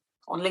Facebook,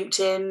 on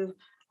LinkedIn,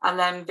 and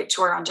then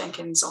Victoria Ann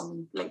Jenkins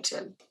on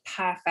LinkedIn.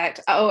 Perfect.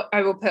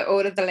 I will put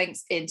all of the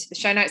links into the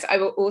show notes. I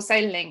will also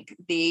link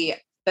the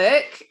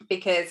book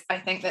because I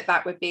think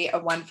that would be a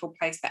wonderful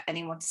place for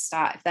anyone to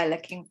start if they're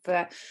looking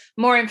for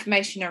more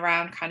information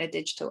around kind of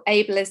digital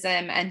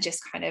ableism and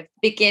just kind of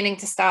beginning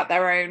to start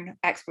their own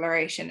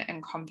exploration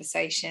and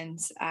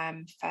conversations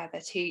further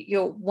to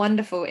your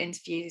wonderful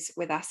interviews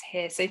with us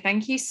here. So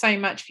thank you so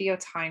much for your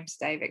time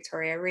today,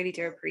 Victoria. I really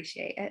do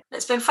appreciate it.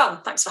 It's been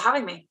fun. Thanks for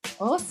having me.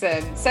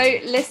 Awesome. So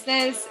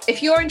listeners,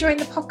 if you're enjoying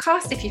the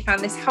podcast, if you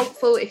found this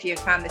helpful, if you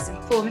found this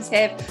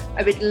informative,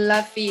 I would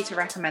love for you to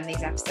recommend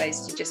these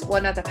episodes to just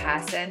one other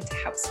person to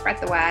help spread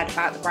the word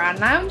about the Brand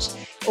Lounge,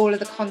 all of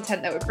the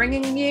content that we're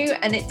bringing you.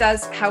 And it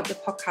does help the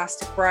podcast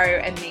to grow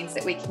and means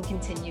that we can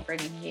continue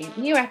bringing you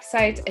new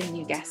episodes and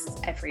new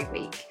guests every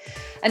week.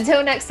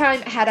 Until next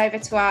time, head over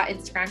to our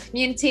Instagram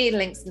community,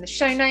 links in the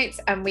show notes,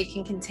 and we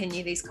can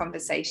continue these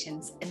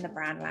conversations in the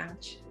Brand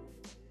Lounge.